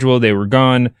previously scheduled. They were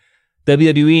gone.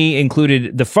 WWE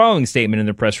included the following statement in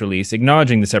their press release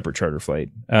acknowledging the separate charter flight.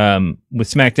 With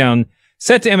SmackDown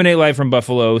set to emanate live from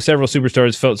Buffalo, several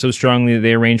superstars felt so strongly that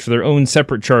they arranged for their own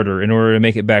separate charter in order to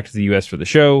make it back to the U.S. for the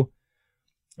show.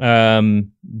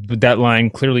 But that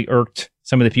line clearly irked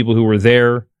some of the people who were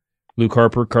there. Luke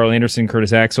Harper, Carl Anderson,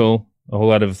 Curtis Axel, a whole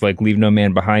lot of leave no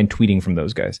man behind tweeting from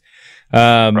those guys.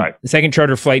 Right. The second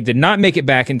charter flight did not make it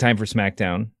back in time for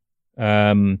SmackDown.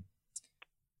 And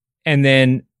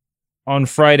then on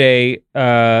Friday,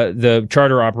 the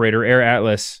charter operator, Air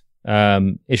Atlas,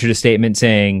 issued a statement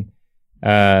saying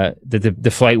that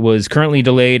the flight was currently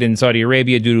delayed in Saudi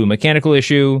Arabia due to a mechanical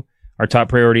issue. Our top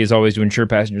priority is always to ensure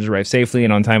passengers arrive safely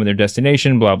and on time at their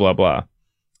destination, blah, blah, blah.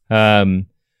 And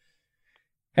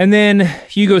then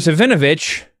Hugo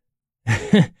Savinovich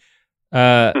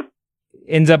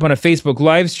ends up on a Facebook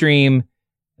live stream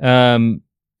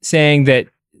saying that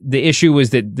the issue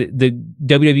was that the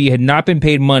WWE had not been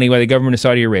paid money by the government of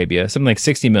Saudi Arabia, something like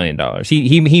 $60 million.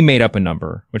 He made up a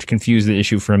number, which confused the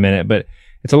issue for a minute, but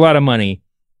it's a lot of money.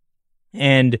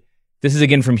 And this is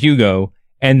again from Hugo,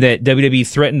 and that WWE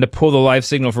threatened to pull the live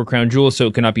signal for Crown Jewel so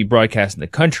it cannot be broadcast in the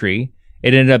country.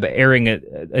 It ended up airing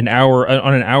an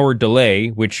hour delay,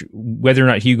 which, whether or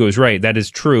not Hugo's right, that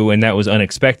is true, and that was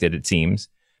unexpected, it seems.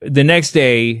 The next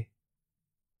day,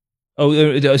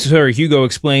 Hugo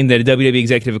explained that a WWE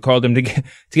executive had called him to give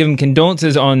him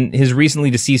condolences on his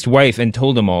recently deceased wife and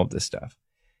told him all of this stuff,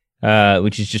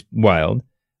 which is just wild.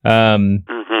 Oh,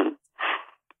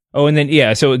 and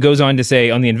then, so it goes on to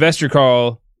say on the investor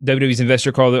call, WWE's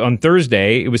investor call on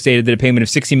Thursday, it was stated that a payment of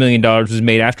 $60 million was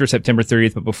made after September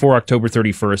 30th, but before October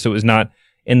 31st. So it was not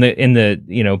in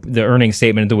the earnings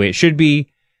statement the way it should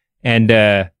be. And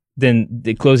then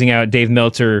closing out, Dave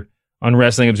Meltzer on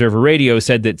Wrestling Observer Radio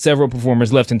said that several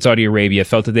performers left in Saudi Arabia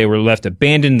felt that they were left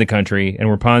abandoned in the country and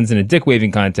were pawns in a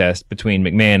dick-waving contest between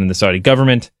McMahon and the Saudi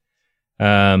government.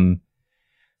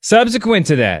 Subsequent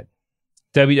to that,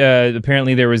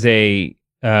 apparently there was a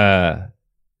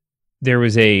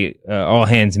all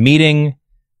hands meeting.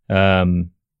 Vince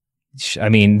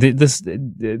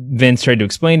tried to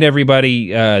explain to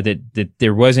everybody that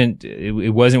there wasn't. It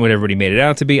wasn't what everybody made it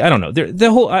out to be. I don't know.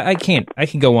 I can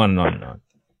go on and on and on.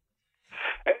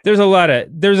 There's a lot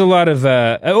of. Beyond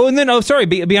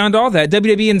all that,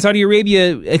 WWE and Saudi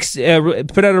Arabia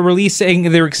put out a release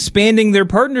saying they're expanding their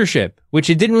partnership, which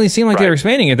it didn't really seem like they were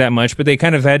expanding it that much, but they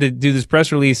kind of had to do this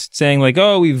press release saying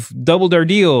we've doubled our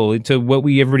deal to what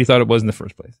everybody thought it was in the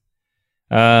first place.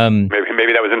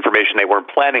 Maybe that was information they weren't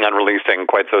planning on releasing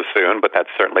quite so soon, but that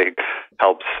certainly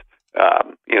helps,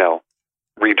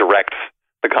 redirect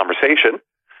the conversation.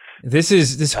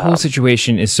 This whole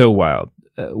situation is so wild.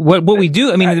 What we do,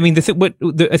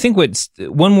 I think what's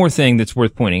one more thing that's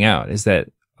worth pointing out is that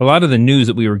a lot of the news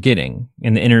that we were getting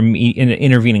in the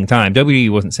intervening time, WWE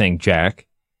wasn't saying jack,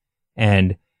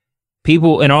 and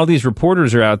people and all these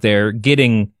reporters are out there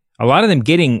getting, a lot of them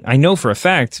getting, I know for a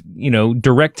fact,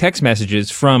 direct text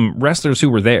messages from wrestlers who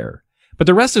were there. But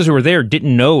the wrestlers who were there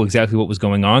didn't know exactly what was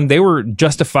going on. They were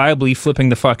justifiably flipping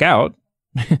the fuck out,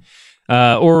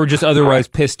 or just otherwise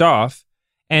pissed off.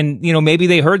 And, maybe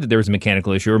they heard that there was a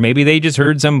mechanical issue, or maybe they just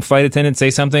heard some flight attendant say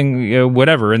something,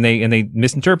 whatever, and they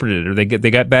misinterpreted it, or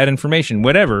they got bad information,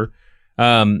 whatever.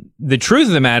 The truth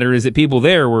of the matter is that people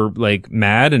there were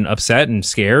mad and upset and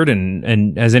scared,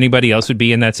 and as anybody else would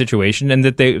be in that situation, and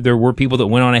that there were people that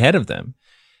went on ahead of them.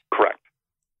 Correct.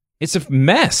 It's a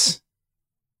mess,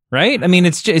 right? I mean,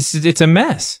 it's a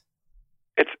mess.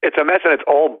 It's a mess, and it's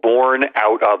all born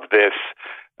out of this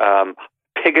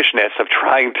piggishness of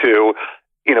trying to,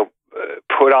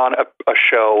 put on a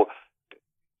show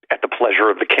at the pleasure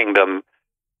of the kingdom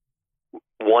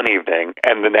one evening,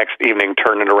 and the next evening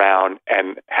turn it around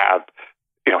and have,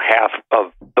 half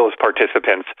of those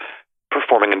participants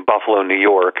performing in Buffalo, New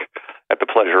York, at the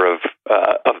pleasure of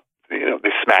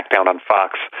the SmackDown on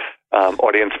Fox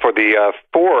audience for the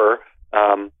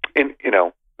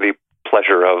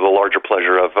the larger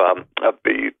pleasure of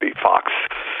the Fox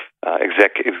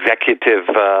executive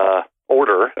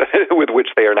order with which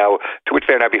they are now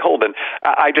beholden.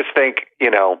 I just think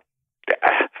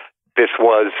this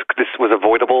was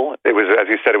avoidable. It was, as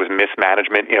you said, it was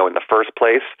mismanagement, in the first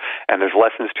place, and there's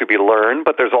lessons to be learned.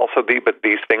 But there's also but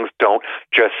these things don't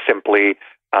just simply.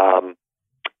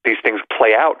 These things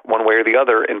play out one way or the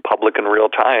other in public in real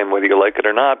time, whether you like it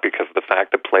or not, because of the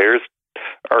fact that wrestlers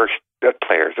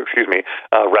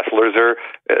are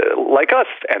like us,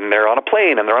 and they're on a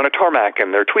plane, and they're on a tarmac,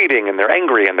 and they're tweeting, and they're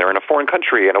angry, and they're in a foreign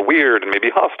country, in a weird and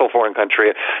maybe hostile foreign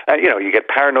country. You get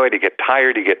paranoid, you get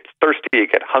tired, you get thirsty, you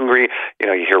get hungry.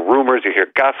 You hear rumors, you hear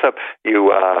gossip. You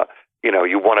want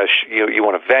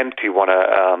to vent, you want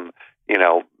to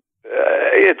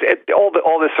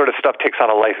all this sort of stuff takes on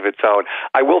a life of its own.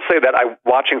 I will say that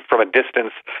watching from a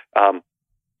distance,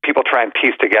 people try and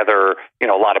piece together, there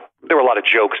were a lot of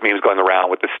jokes, memes going around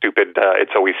with the stupid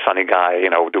It's Always Sunny guy,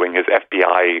 doing his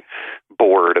FBI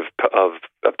board of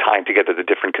tying together the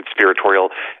different conspiratorial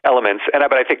elements.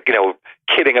 But I think,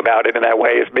 kidding about it in that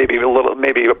way is maybe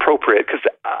appropriate, because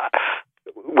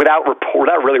without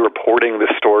really reporting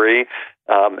the story,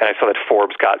 and I saw that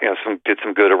Forbes did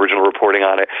some good original reporting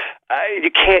on it. You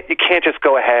can't just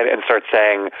go ahead and start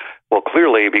saying, well,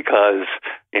 clearly because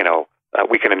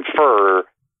we can infer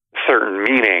certain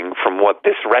meaning from what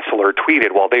this wrestler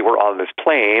tweeted while they were on this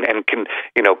plane, and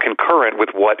concurrent with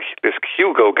what this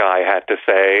Hugo guy had to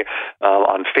say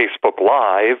on Facebook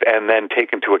Live, and then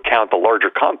take into account the larger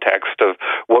context of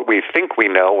what we think we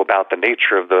know about the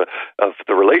nature of the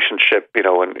relationship,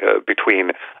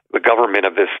 between the government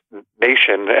of this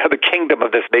nation, the kingdom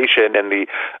of this nation, and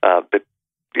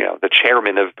the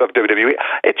chairman of WWE.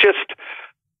 I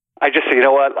just say,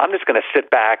 what? I'm just going to sit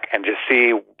back and just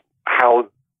see how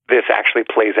this actually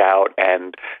plays out,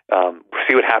 and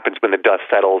see what happens when the dust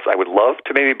settles. I would love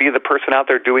to maybe be the person out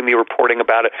there doing the reporting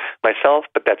about it myself,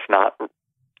 but that's not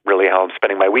really how I'm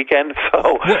spending my weekend.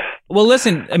 So, well,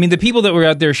 listen. I mean, the people that were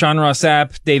out there: Sean Ross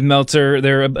Sapp, Dave Meltzer.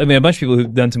 A bunch of people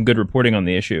who've done some good reporting on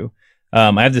the issue.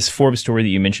 I have this Forbes story that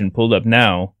you mentioned pulled up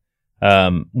now.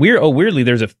 Weirdly,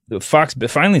 there's a Fox,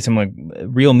 but finally some like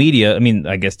real media. I mean,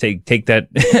 I guess take that.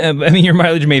 I mean, your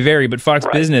mileage may vary, but Fox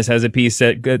Business has a piece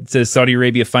that says Saudi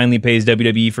Arabia finally pays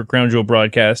WWE for Crown Jewel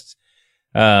broadcasts,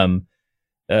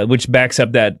 which backs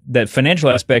up that financial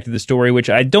aspect of the story,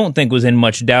 which I don't think was in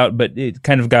much doubt, but it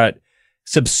kind of got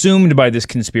subsumed by this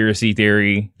conspiracy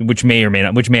theory, which may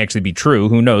actually be true.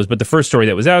 Who knows? But the first story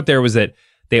that was out there was that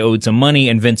they owed some money,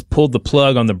 and Vince pulled the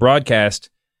plug on the broadcast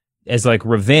as like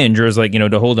revenge, or as like,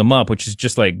 to hold him up, which is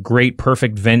just like great,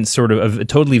 perfect Vince, sort of a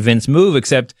totally Vince move.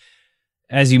 Except,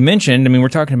 as you mentioned, I mean, we're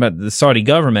talking about the Saudi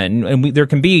government, and there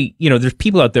can be, there's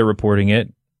people out there reporting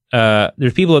it.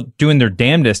 There's people doing their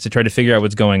damnedest to try to figure out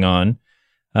what's going on.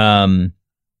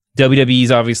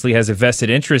 WWE's obviously has a vested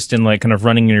interest in like kind of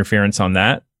running interference on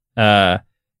that.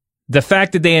 The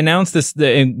fact that they announced this,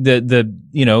 they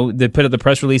put out the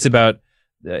press release about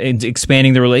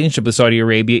expanding the relationship with Saudi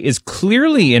Arabia is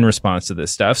clearly in response to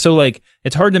this stuff. So like,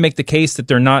 it's hard to make the case that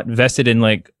they're not vested in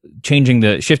like shifting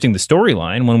the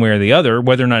storyline one way or the other,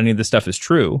 whether or not any of this stuff is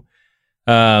true.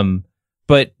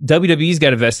 But WWE's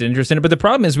got a vested interest in it. But the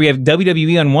problem is we have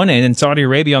WWE on one end and Saudi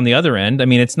Arabia on the other end. I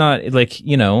mean, it's not like,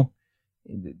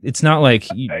 it's not like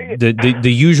the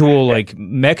usual like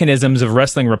mechanisms of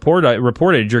wrestling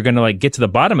reportage are going to like get to the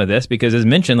bottom of this, because as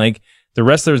mentioned, like the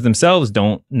wrestlers themselves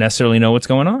don't necessarily know what's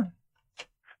going on.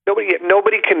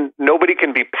 Nobody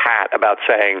can be pat about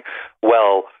saying,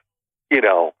 well,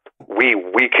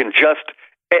 we can just,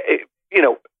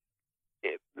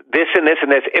 this and this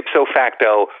and this ipso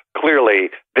facto. Clearly,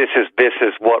 this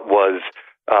is what was,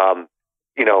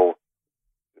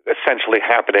 essentially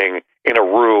happening in a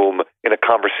room, in a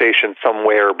conversation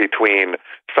somewhere between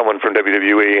someone from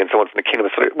WWE and someone from the Kingdom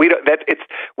of Saudi.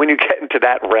 When you get into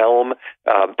that realm,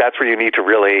 that's where you need to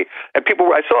really. And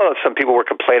I saw some people were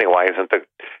complaining, why isn't the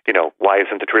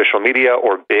traditional media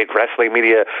or big wrestling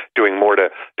media doing more to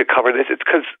cover this? It's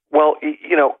because,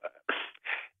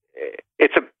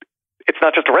 it's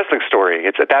not just a wrestling story.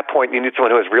 It's at that point you need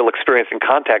someone who has real experience in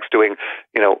context doing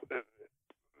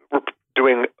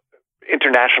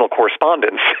international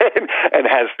correspondence and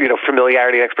has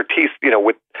familiarity and expertise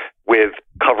with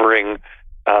covering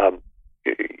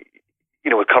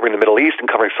with covering the Middle East and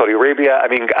covering Saudi Arabia. I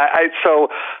mean,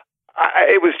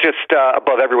 it was just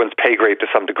above everyone's pay grade to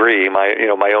some degree,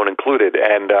 my own included.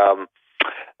 And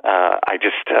I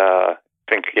just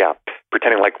think,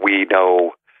 pretending like we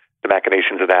know the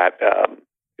machinations of that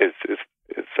is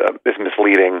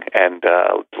misleading and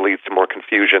leads to more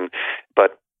confusion.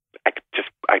 But I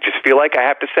just feel like I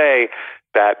have to say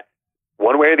that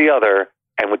one way or the other,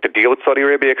 and with the deal with Saudi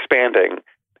Arabia expanding,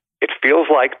 it feels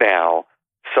like now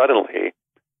suddenly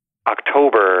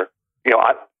October.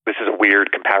 This is a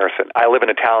weird comparison. I live in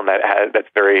a town that's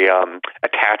very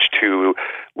attached to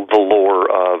the lore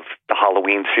of the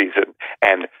Halloween season,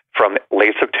 and from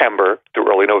late September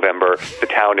through early November, the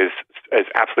town is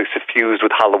absolutely suffused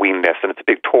with Halloweenness, and it's a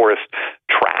big tourist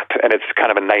trap, and it's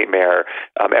kind of a nightmare.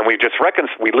 And we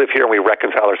live here, and we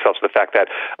reconcile ourselves to the fact that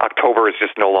October is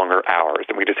just no longer ours,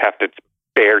 and we just have to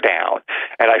bear down.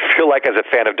 And I feel like, as a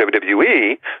fan of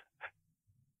WWE,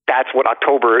 that's what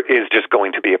October is just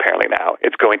going to be apparently now.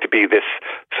 It's going to be this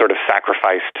sort of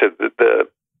sacrifice to the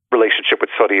relationship with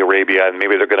Saudi Arabia, and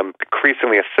maybe they're going to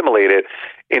increasingly assimilate it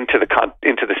into the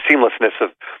seamlessness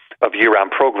of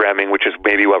year-round programming, which is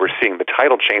maybe why we're seeing the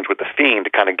title change with The Fiend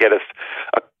to kind of get us,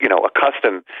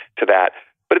 accustomed to that.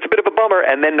 But it's a bit of a bummer.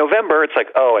 And then November, it's like,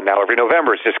 and now every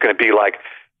November is just going to be like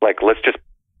let's just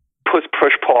push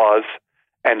pause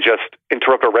and just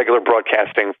interrupt our regular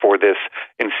broadcasting for this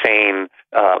insane,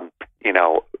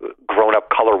 grown-up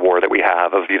color war that we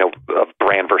have of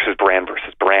brand versus brand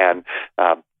versus brand,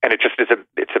 and it just is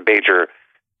it's a major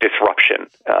disruption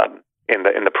in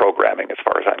the programming as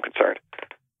far as I'm concerned.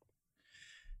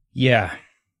 Yeah.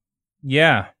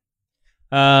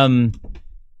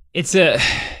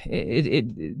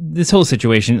 This whole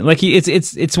situation, like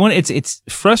it's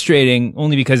frustrating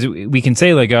only because we can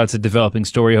say like, it's a developing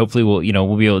story. Hopefully we'll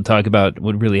be able to talk about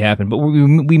what really happened, but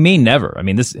we may never. I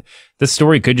mean, this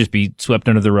story could just be swept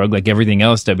under the rug like everything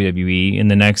else WWE in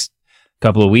the next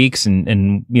couple of weeks.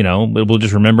 And we'll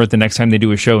just remember it the next time they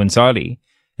do a show in Saudi.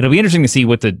 It'll be interesting to see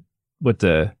what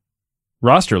the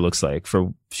roster looks like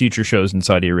for future shows in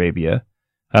Saudi Arabia.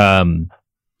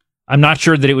 I'm not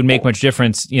sure that it would make much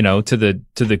difference, to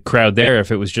the crowd there if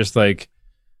it was just like,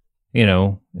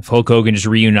 if Hulk Hogan just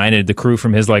reunited the crew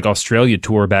from his like Australia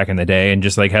tour back in the day and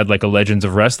just like had like a Legends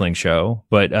of Wrestling show.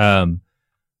 But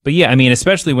yeah, I mean,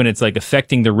 especially when it's like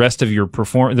affecting the rest of your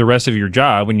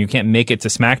job when you can't make it to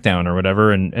SmackDown or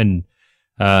whatever, and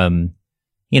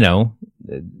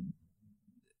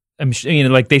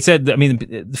like they said, I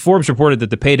mean, Forbes reported that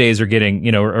the paydays are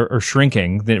getting, are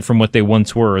shrinking from what they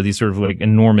once were, these sort of like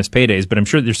enormous paydays, but I'm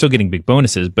sure they're still getting big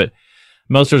bonuses. But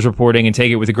Meltzer's reporting, and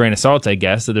take it with a grain of salt, I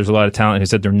guess, that there's a lot of talent who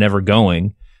said they're never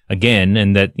going again,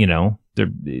 and that,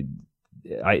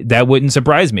 that wouldn't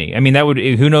surprise me. I mean,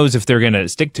 who knows if they're going to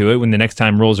stick to it when the next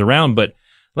time rolls around. But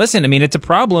listen, I mean, it's a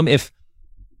problem if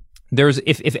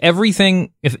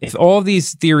all of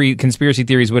these conspiracy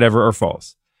theories, whatever, are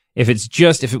false. If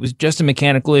it was just a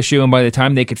mechanical issue, and by the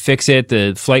time they could fix it,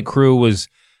 the flight crew was,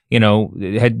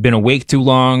 had been awake too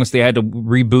long, so they had to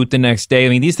reboot the next day. I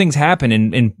mean, these things happen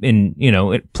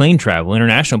in plane travel,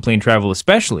 international plane travel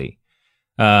especially.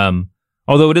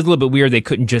 Although it is a little bit weird, they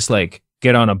couldn't just like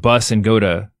get on a bus and go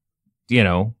to,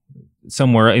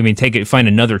 somewhere. I mean, find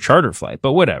another charter flight,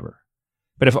 but whatever.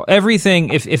 But if everything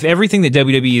that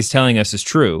WWE is telling us is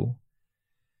true,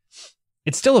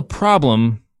 it's still a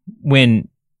problem when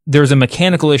there's a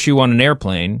mechanical issue on an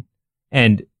airplane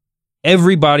and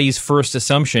everybody's first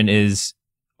assumption is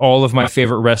all of my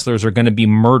favorite wrestlers are going to be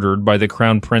murdered by the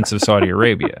Crown Prince of Saudi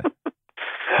Arabia.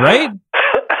 Right?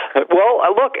 Well,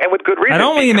 look, and with good reason. I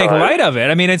don't mean to make light of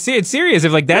it. I mean, it's serious.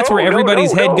 If like that's where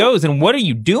everybody's head goes, and what are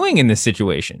you doing in this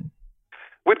situation?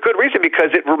 With good reason,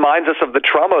 because it reminds us of the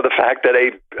trauma of the fact that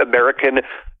a American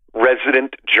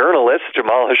resident journalist,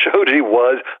 Jamal Khashoggi,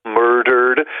 was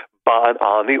murdered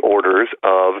on the orders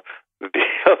of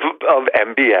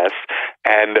MBS,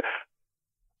 and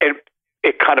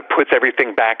it kind of puts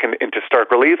everything back into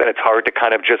stark relief, and it's hard to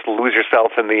kind of just lose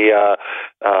yourself in the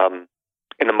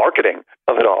marketing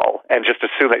of it all and just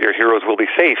assume that your heroes will be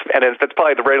safe. And that's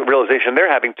probably the realization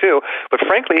they're having too. But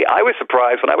frankly, I was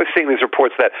surprised when I was seeing these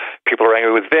reports that people are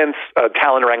angry with Vince,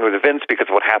 talent are angry with Vince because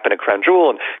of what happened at Crown Jewel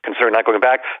and concerned not going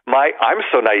back. I'm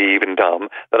so naive and dumb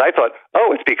that I thought,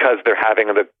 it's because they're having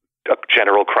a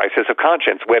general crisis of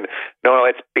conscience, when no,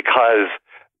 it's because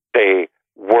they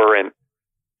weren't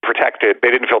protected. They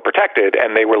didn't feel protected,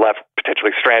 and they were left potentially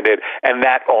stranded. And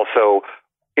that also,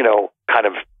 kind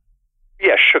of,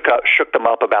 shook them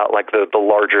up about like the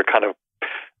larger kind of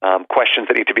questions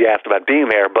that need to be asked about being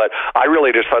there. But I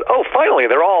really just thought, finally,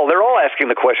 they're all asking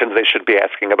the questions they should be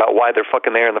asking about why they're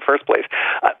fucking there in the first place.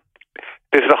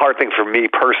 this is a hard thing for me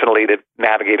personally to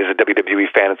navigate as a WWE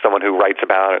fan and someone who writes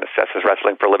about and assesses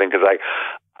wrestling for a living, because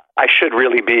I should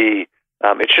really be,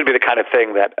 it should be the kind of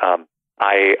thing that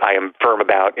I am firm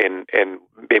about in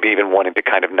maybe even wanting to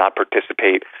kind of not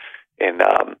participate in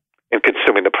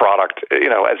consuming the product,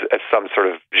 as some sort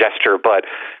of gesture. But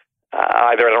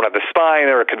either I don't have the spine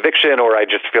or a conviction, or I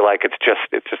just feel like it's just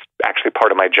actually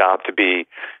part of my job to be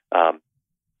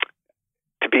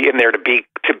in there, to be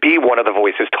one of the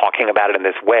voices talking about it in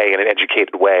this way, in an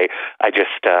educated way. I just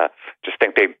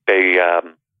think they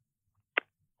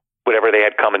whatever they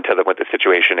had coming to them with the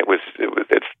situation,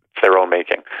 it's their own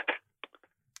making.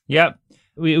 Yep.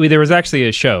 There was actually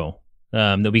a show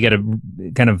that we got to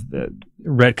kind of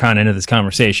retcon into this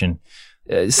conversation.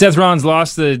 Seth Rollins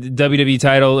lost the WWE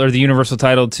title, or the Universal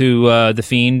title, to The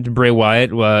Fiend, Bray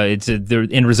Wyatt. It's the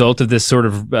end result of this sort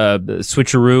of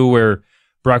switcheroo where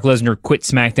Brock Lesnar quit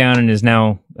SmackDown and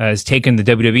has taken the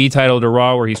WWE title to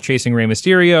Raw, where he's chasing Rey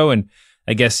Mysterio. And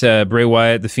I guess Bray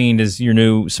Wyatt, The Fiend, is your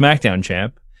new SmackDown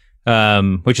champ,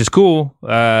 which is cool.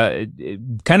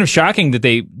 Kind of shocking that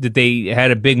they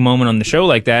had a big moment on the show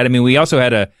like that. I mean, we also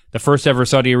had the first ever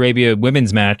Saudi Arabia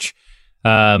women's match,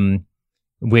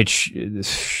 which,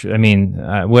 I mean,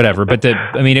 whatever. But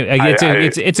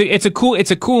it's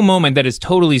a cool moment that is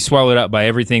totally swallowed up by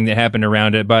everything that happened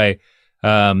around it, by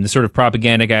the sort of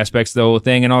propagandic aspects of the whole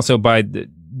thing, and also by the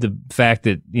fact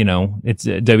that, it's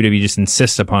WWE just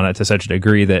insists upon it to such a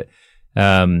degree that,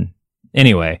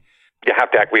 anyway. You have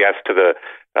to acquiesce to the,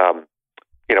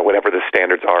 whatever the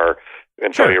standards are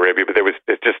in Saudi Arabia. But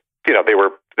it's just, they were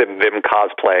them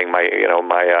cosplaying my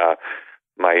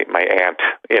aunt,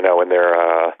 in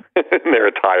their in their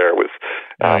attire was.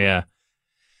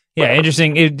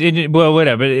 Interesting. Well,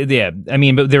 whatever. Yeah, I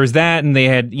mean, but there was that, and they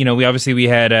had, we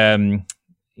had,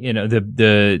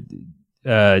 the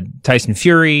Tyson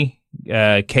Fury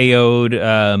KO'd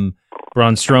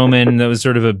Braun Strowman. That was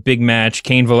sort of a big match.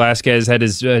 Cain Velasquez had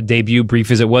his debut, brief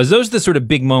as it was. Those are the sort of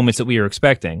big moments that we were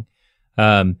expecting.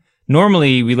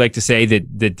 Normally, we like to say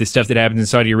that the stuff that happens in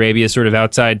Saudi Arabia is sort of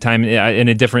outside time, in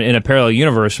a parallel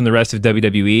universe from the rest of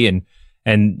WWE,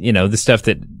 and the stuff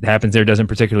that happens there doesn't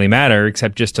particularly matter,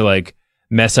 except just to like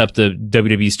mess up the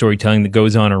WWE storytelling that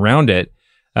goes on around it.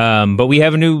 But we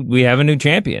have a new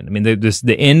champion. I mean,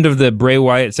 the end of the Bray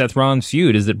Wyatt Seth Rollins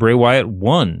feud is that Bray Wyatt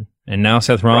won, and now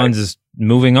Seth Rollins is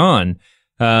moving on.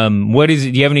 Do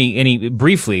you have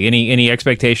any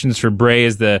expectations for Bray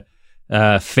as the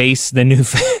face, the new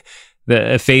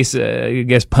the face, I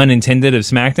guess, pun intended, of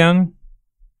SmackDown?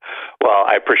 Well,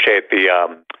 I appreciate the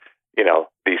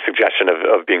suggestion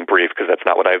of being brief, because that's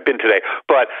not what I've been today.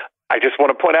 But I just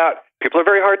want to point out, people are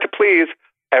very hard to please.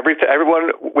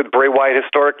 Everyone with Bray Wyatt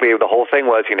historically, the whole thing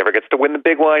was he never gets to win the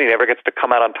big one. He never gets to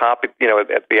come out on top. At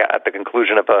the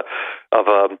conclusion of a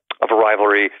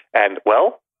rivalry. And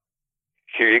well,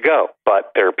 here you go.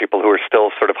 But there are people who are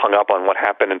still sort of hung up on what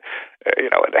happened, in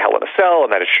Hell in a Cell,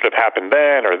 and that it should have happened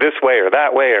then, or this way, or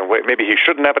that way, or maybe he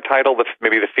shouldn't have a title, but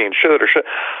maybe the Fiend should or should.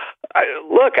 I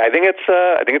think it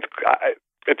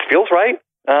feels right.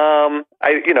 I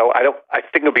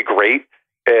think it would be great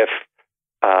if.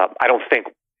 I don't think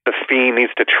the Fiend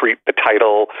needs to treat the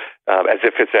title as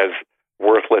if it's as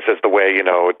worthless as the way,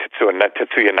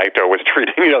 Tetsuya Naito was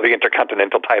treating, the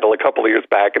Intercontinental title a couple of years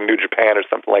back in New Japan or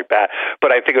something like that.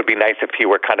 But I think it would be nice if he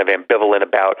were kind of ambivalent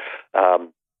about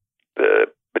the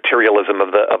materialism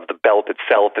of the belt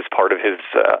itself as part of his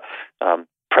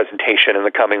presentation in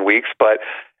the coming weeks. But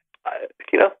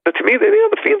but to me,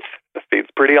 the Fiend's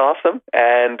pretty awesome,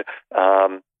 and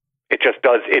it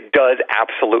does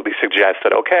absolutely suggest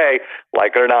that, okay,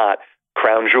 like it or not,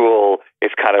 Crown Jewel is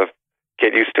kind of,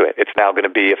 get used to it. It's now going to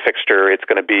be a fixture. It's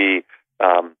going to be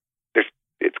there's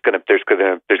going to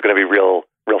be real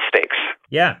stakes.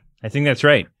 Yeah, I think that's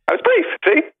right. I was brief.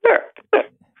 See there.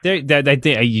 I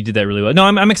think you did that really well. No,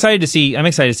 I'm excited to see. I'm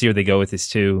excited to see where they go with this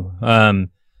too.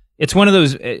 It's one of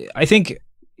those. I think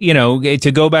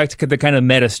to go back to the kind of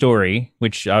meta story,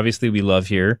 which obviously we love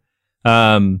here.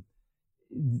 It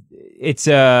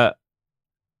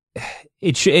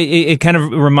kind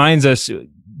of reminds us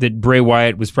that Bray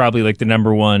Wyatt was probably like the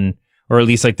number one, or at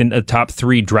least like the top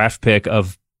 3 draft pick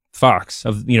of Fox,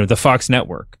 of the Fox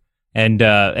network, and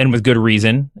with good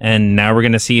reason. And now we're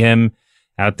going to see him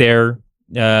out there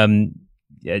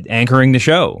anchoring the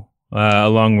show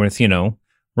along with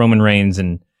Roman Reigns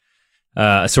and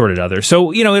assorted others.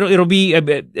 So it'll be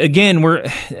again, we're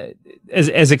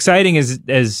as exciting as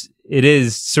it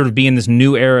is sort of being this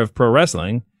new era of pro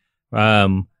wrestling.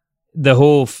 The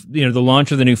whole, the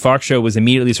launch of the new Fox show was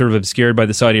immediately sort of obscured by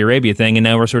the Saudi Arabia thing, and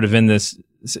now we're sort of in this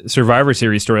Survivor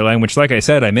Series storyline, which, like I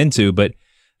said, I'm into. But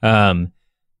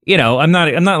I'm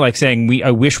not like saying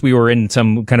I wish we were in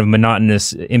some kind of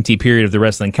monotonous, empty period of the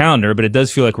wrestling calendar, but it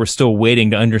does feel like we're still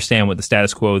waiting to understand what the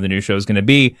status quo of the new show is going to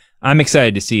be. I'm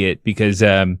excited to see it because,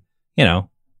 I'm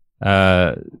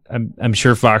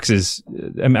sure Fox is.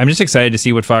 I'm just excited to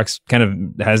see what Fox kind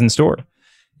of has in store.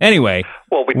 Anyway,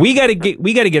 we got to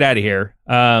get out of here.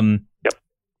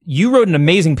 You wrote an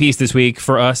amazing piece this week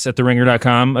for us at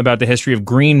TheRinger.com about the history of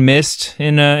Green Mist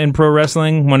in pro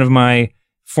wrestling. One of my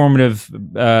formative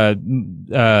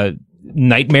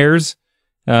nightmares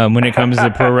when it comes to the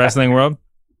pro wrestling world.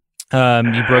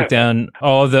 You broke down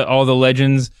all the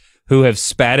legends who have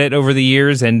spat it over the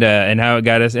years and how it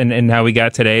got us and how we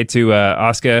got today to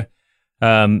Asuka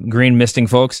Green Misting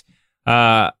folks.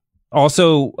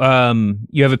 Also,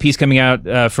 you have a piece coming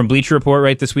out from Bleacher Report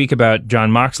right this week about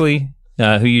Jon Moxley,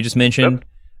 who you just mentioned,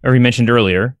 or you mentioned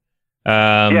earlier.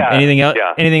 Anything else?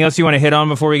 Yeah. Anything else you want to hit on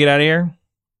before we get out of here?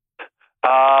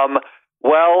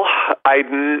 Well, I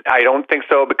don't think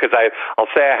so, because I'll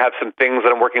say I have some things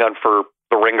that I'm working on for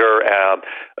The Ringer,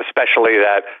 especially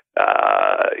that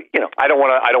I don't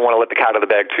want to let the cat out of the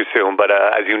bag too soon. But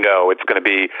as you know, it's going to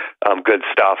be good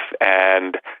stuff,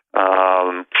 and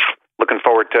looking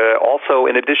forward to also,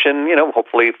 in addition,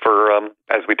 hopefully for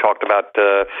as we talked about,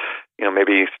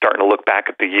 maybe starting to look back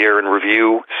at the year in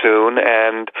review soon,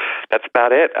 and that's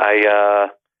about it. I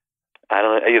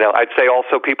don't, I'd say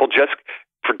also people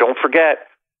don't forget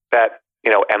that,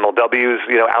 MLW's,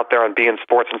 out there on beIN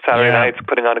Sports on Saturday nights,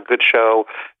 putting on a good show.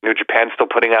 New Japan's still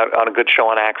putting out on a good show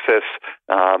on Access.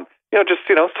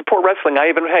 Support wrestling. I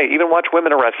even watch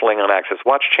women wrestling on Access.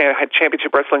 Watch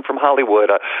Championship Wrestling from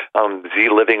Hollywood, Z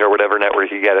Living or whatever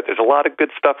network you get it. There's a lot of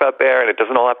good stuff out there, and it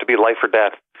doesn't all have to be life or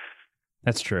death.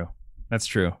 That's true.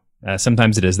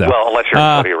 Sometimes it is, though. Well, unless you're in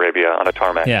Saudi Arabia on a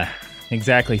tarmac. Yeah,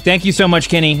 exactly. Thank you so much,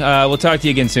 Kenny. We'll talk to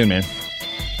you again soon, man.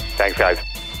 Thanks, guys.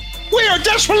 We are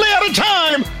desperately out of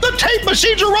time. The tape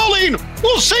machines are rolling.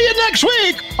 We'll see you next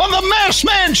week on The Masked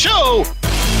Man Show.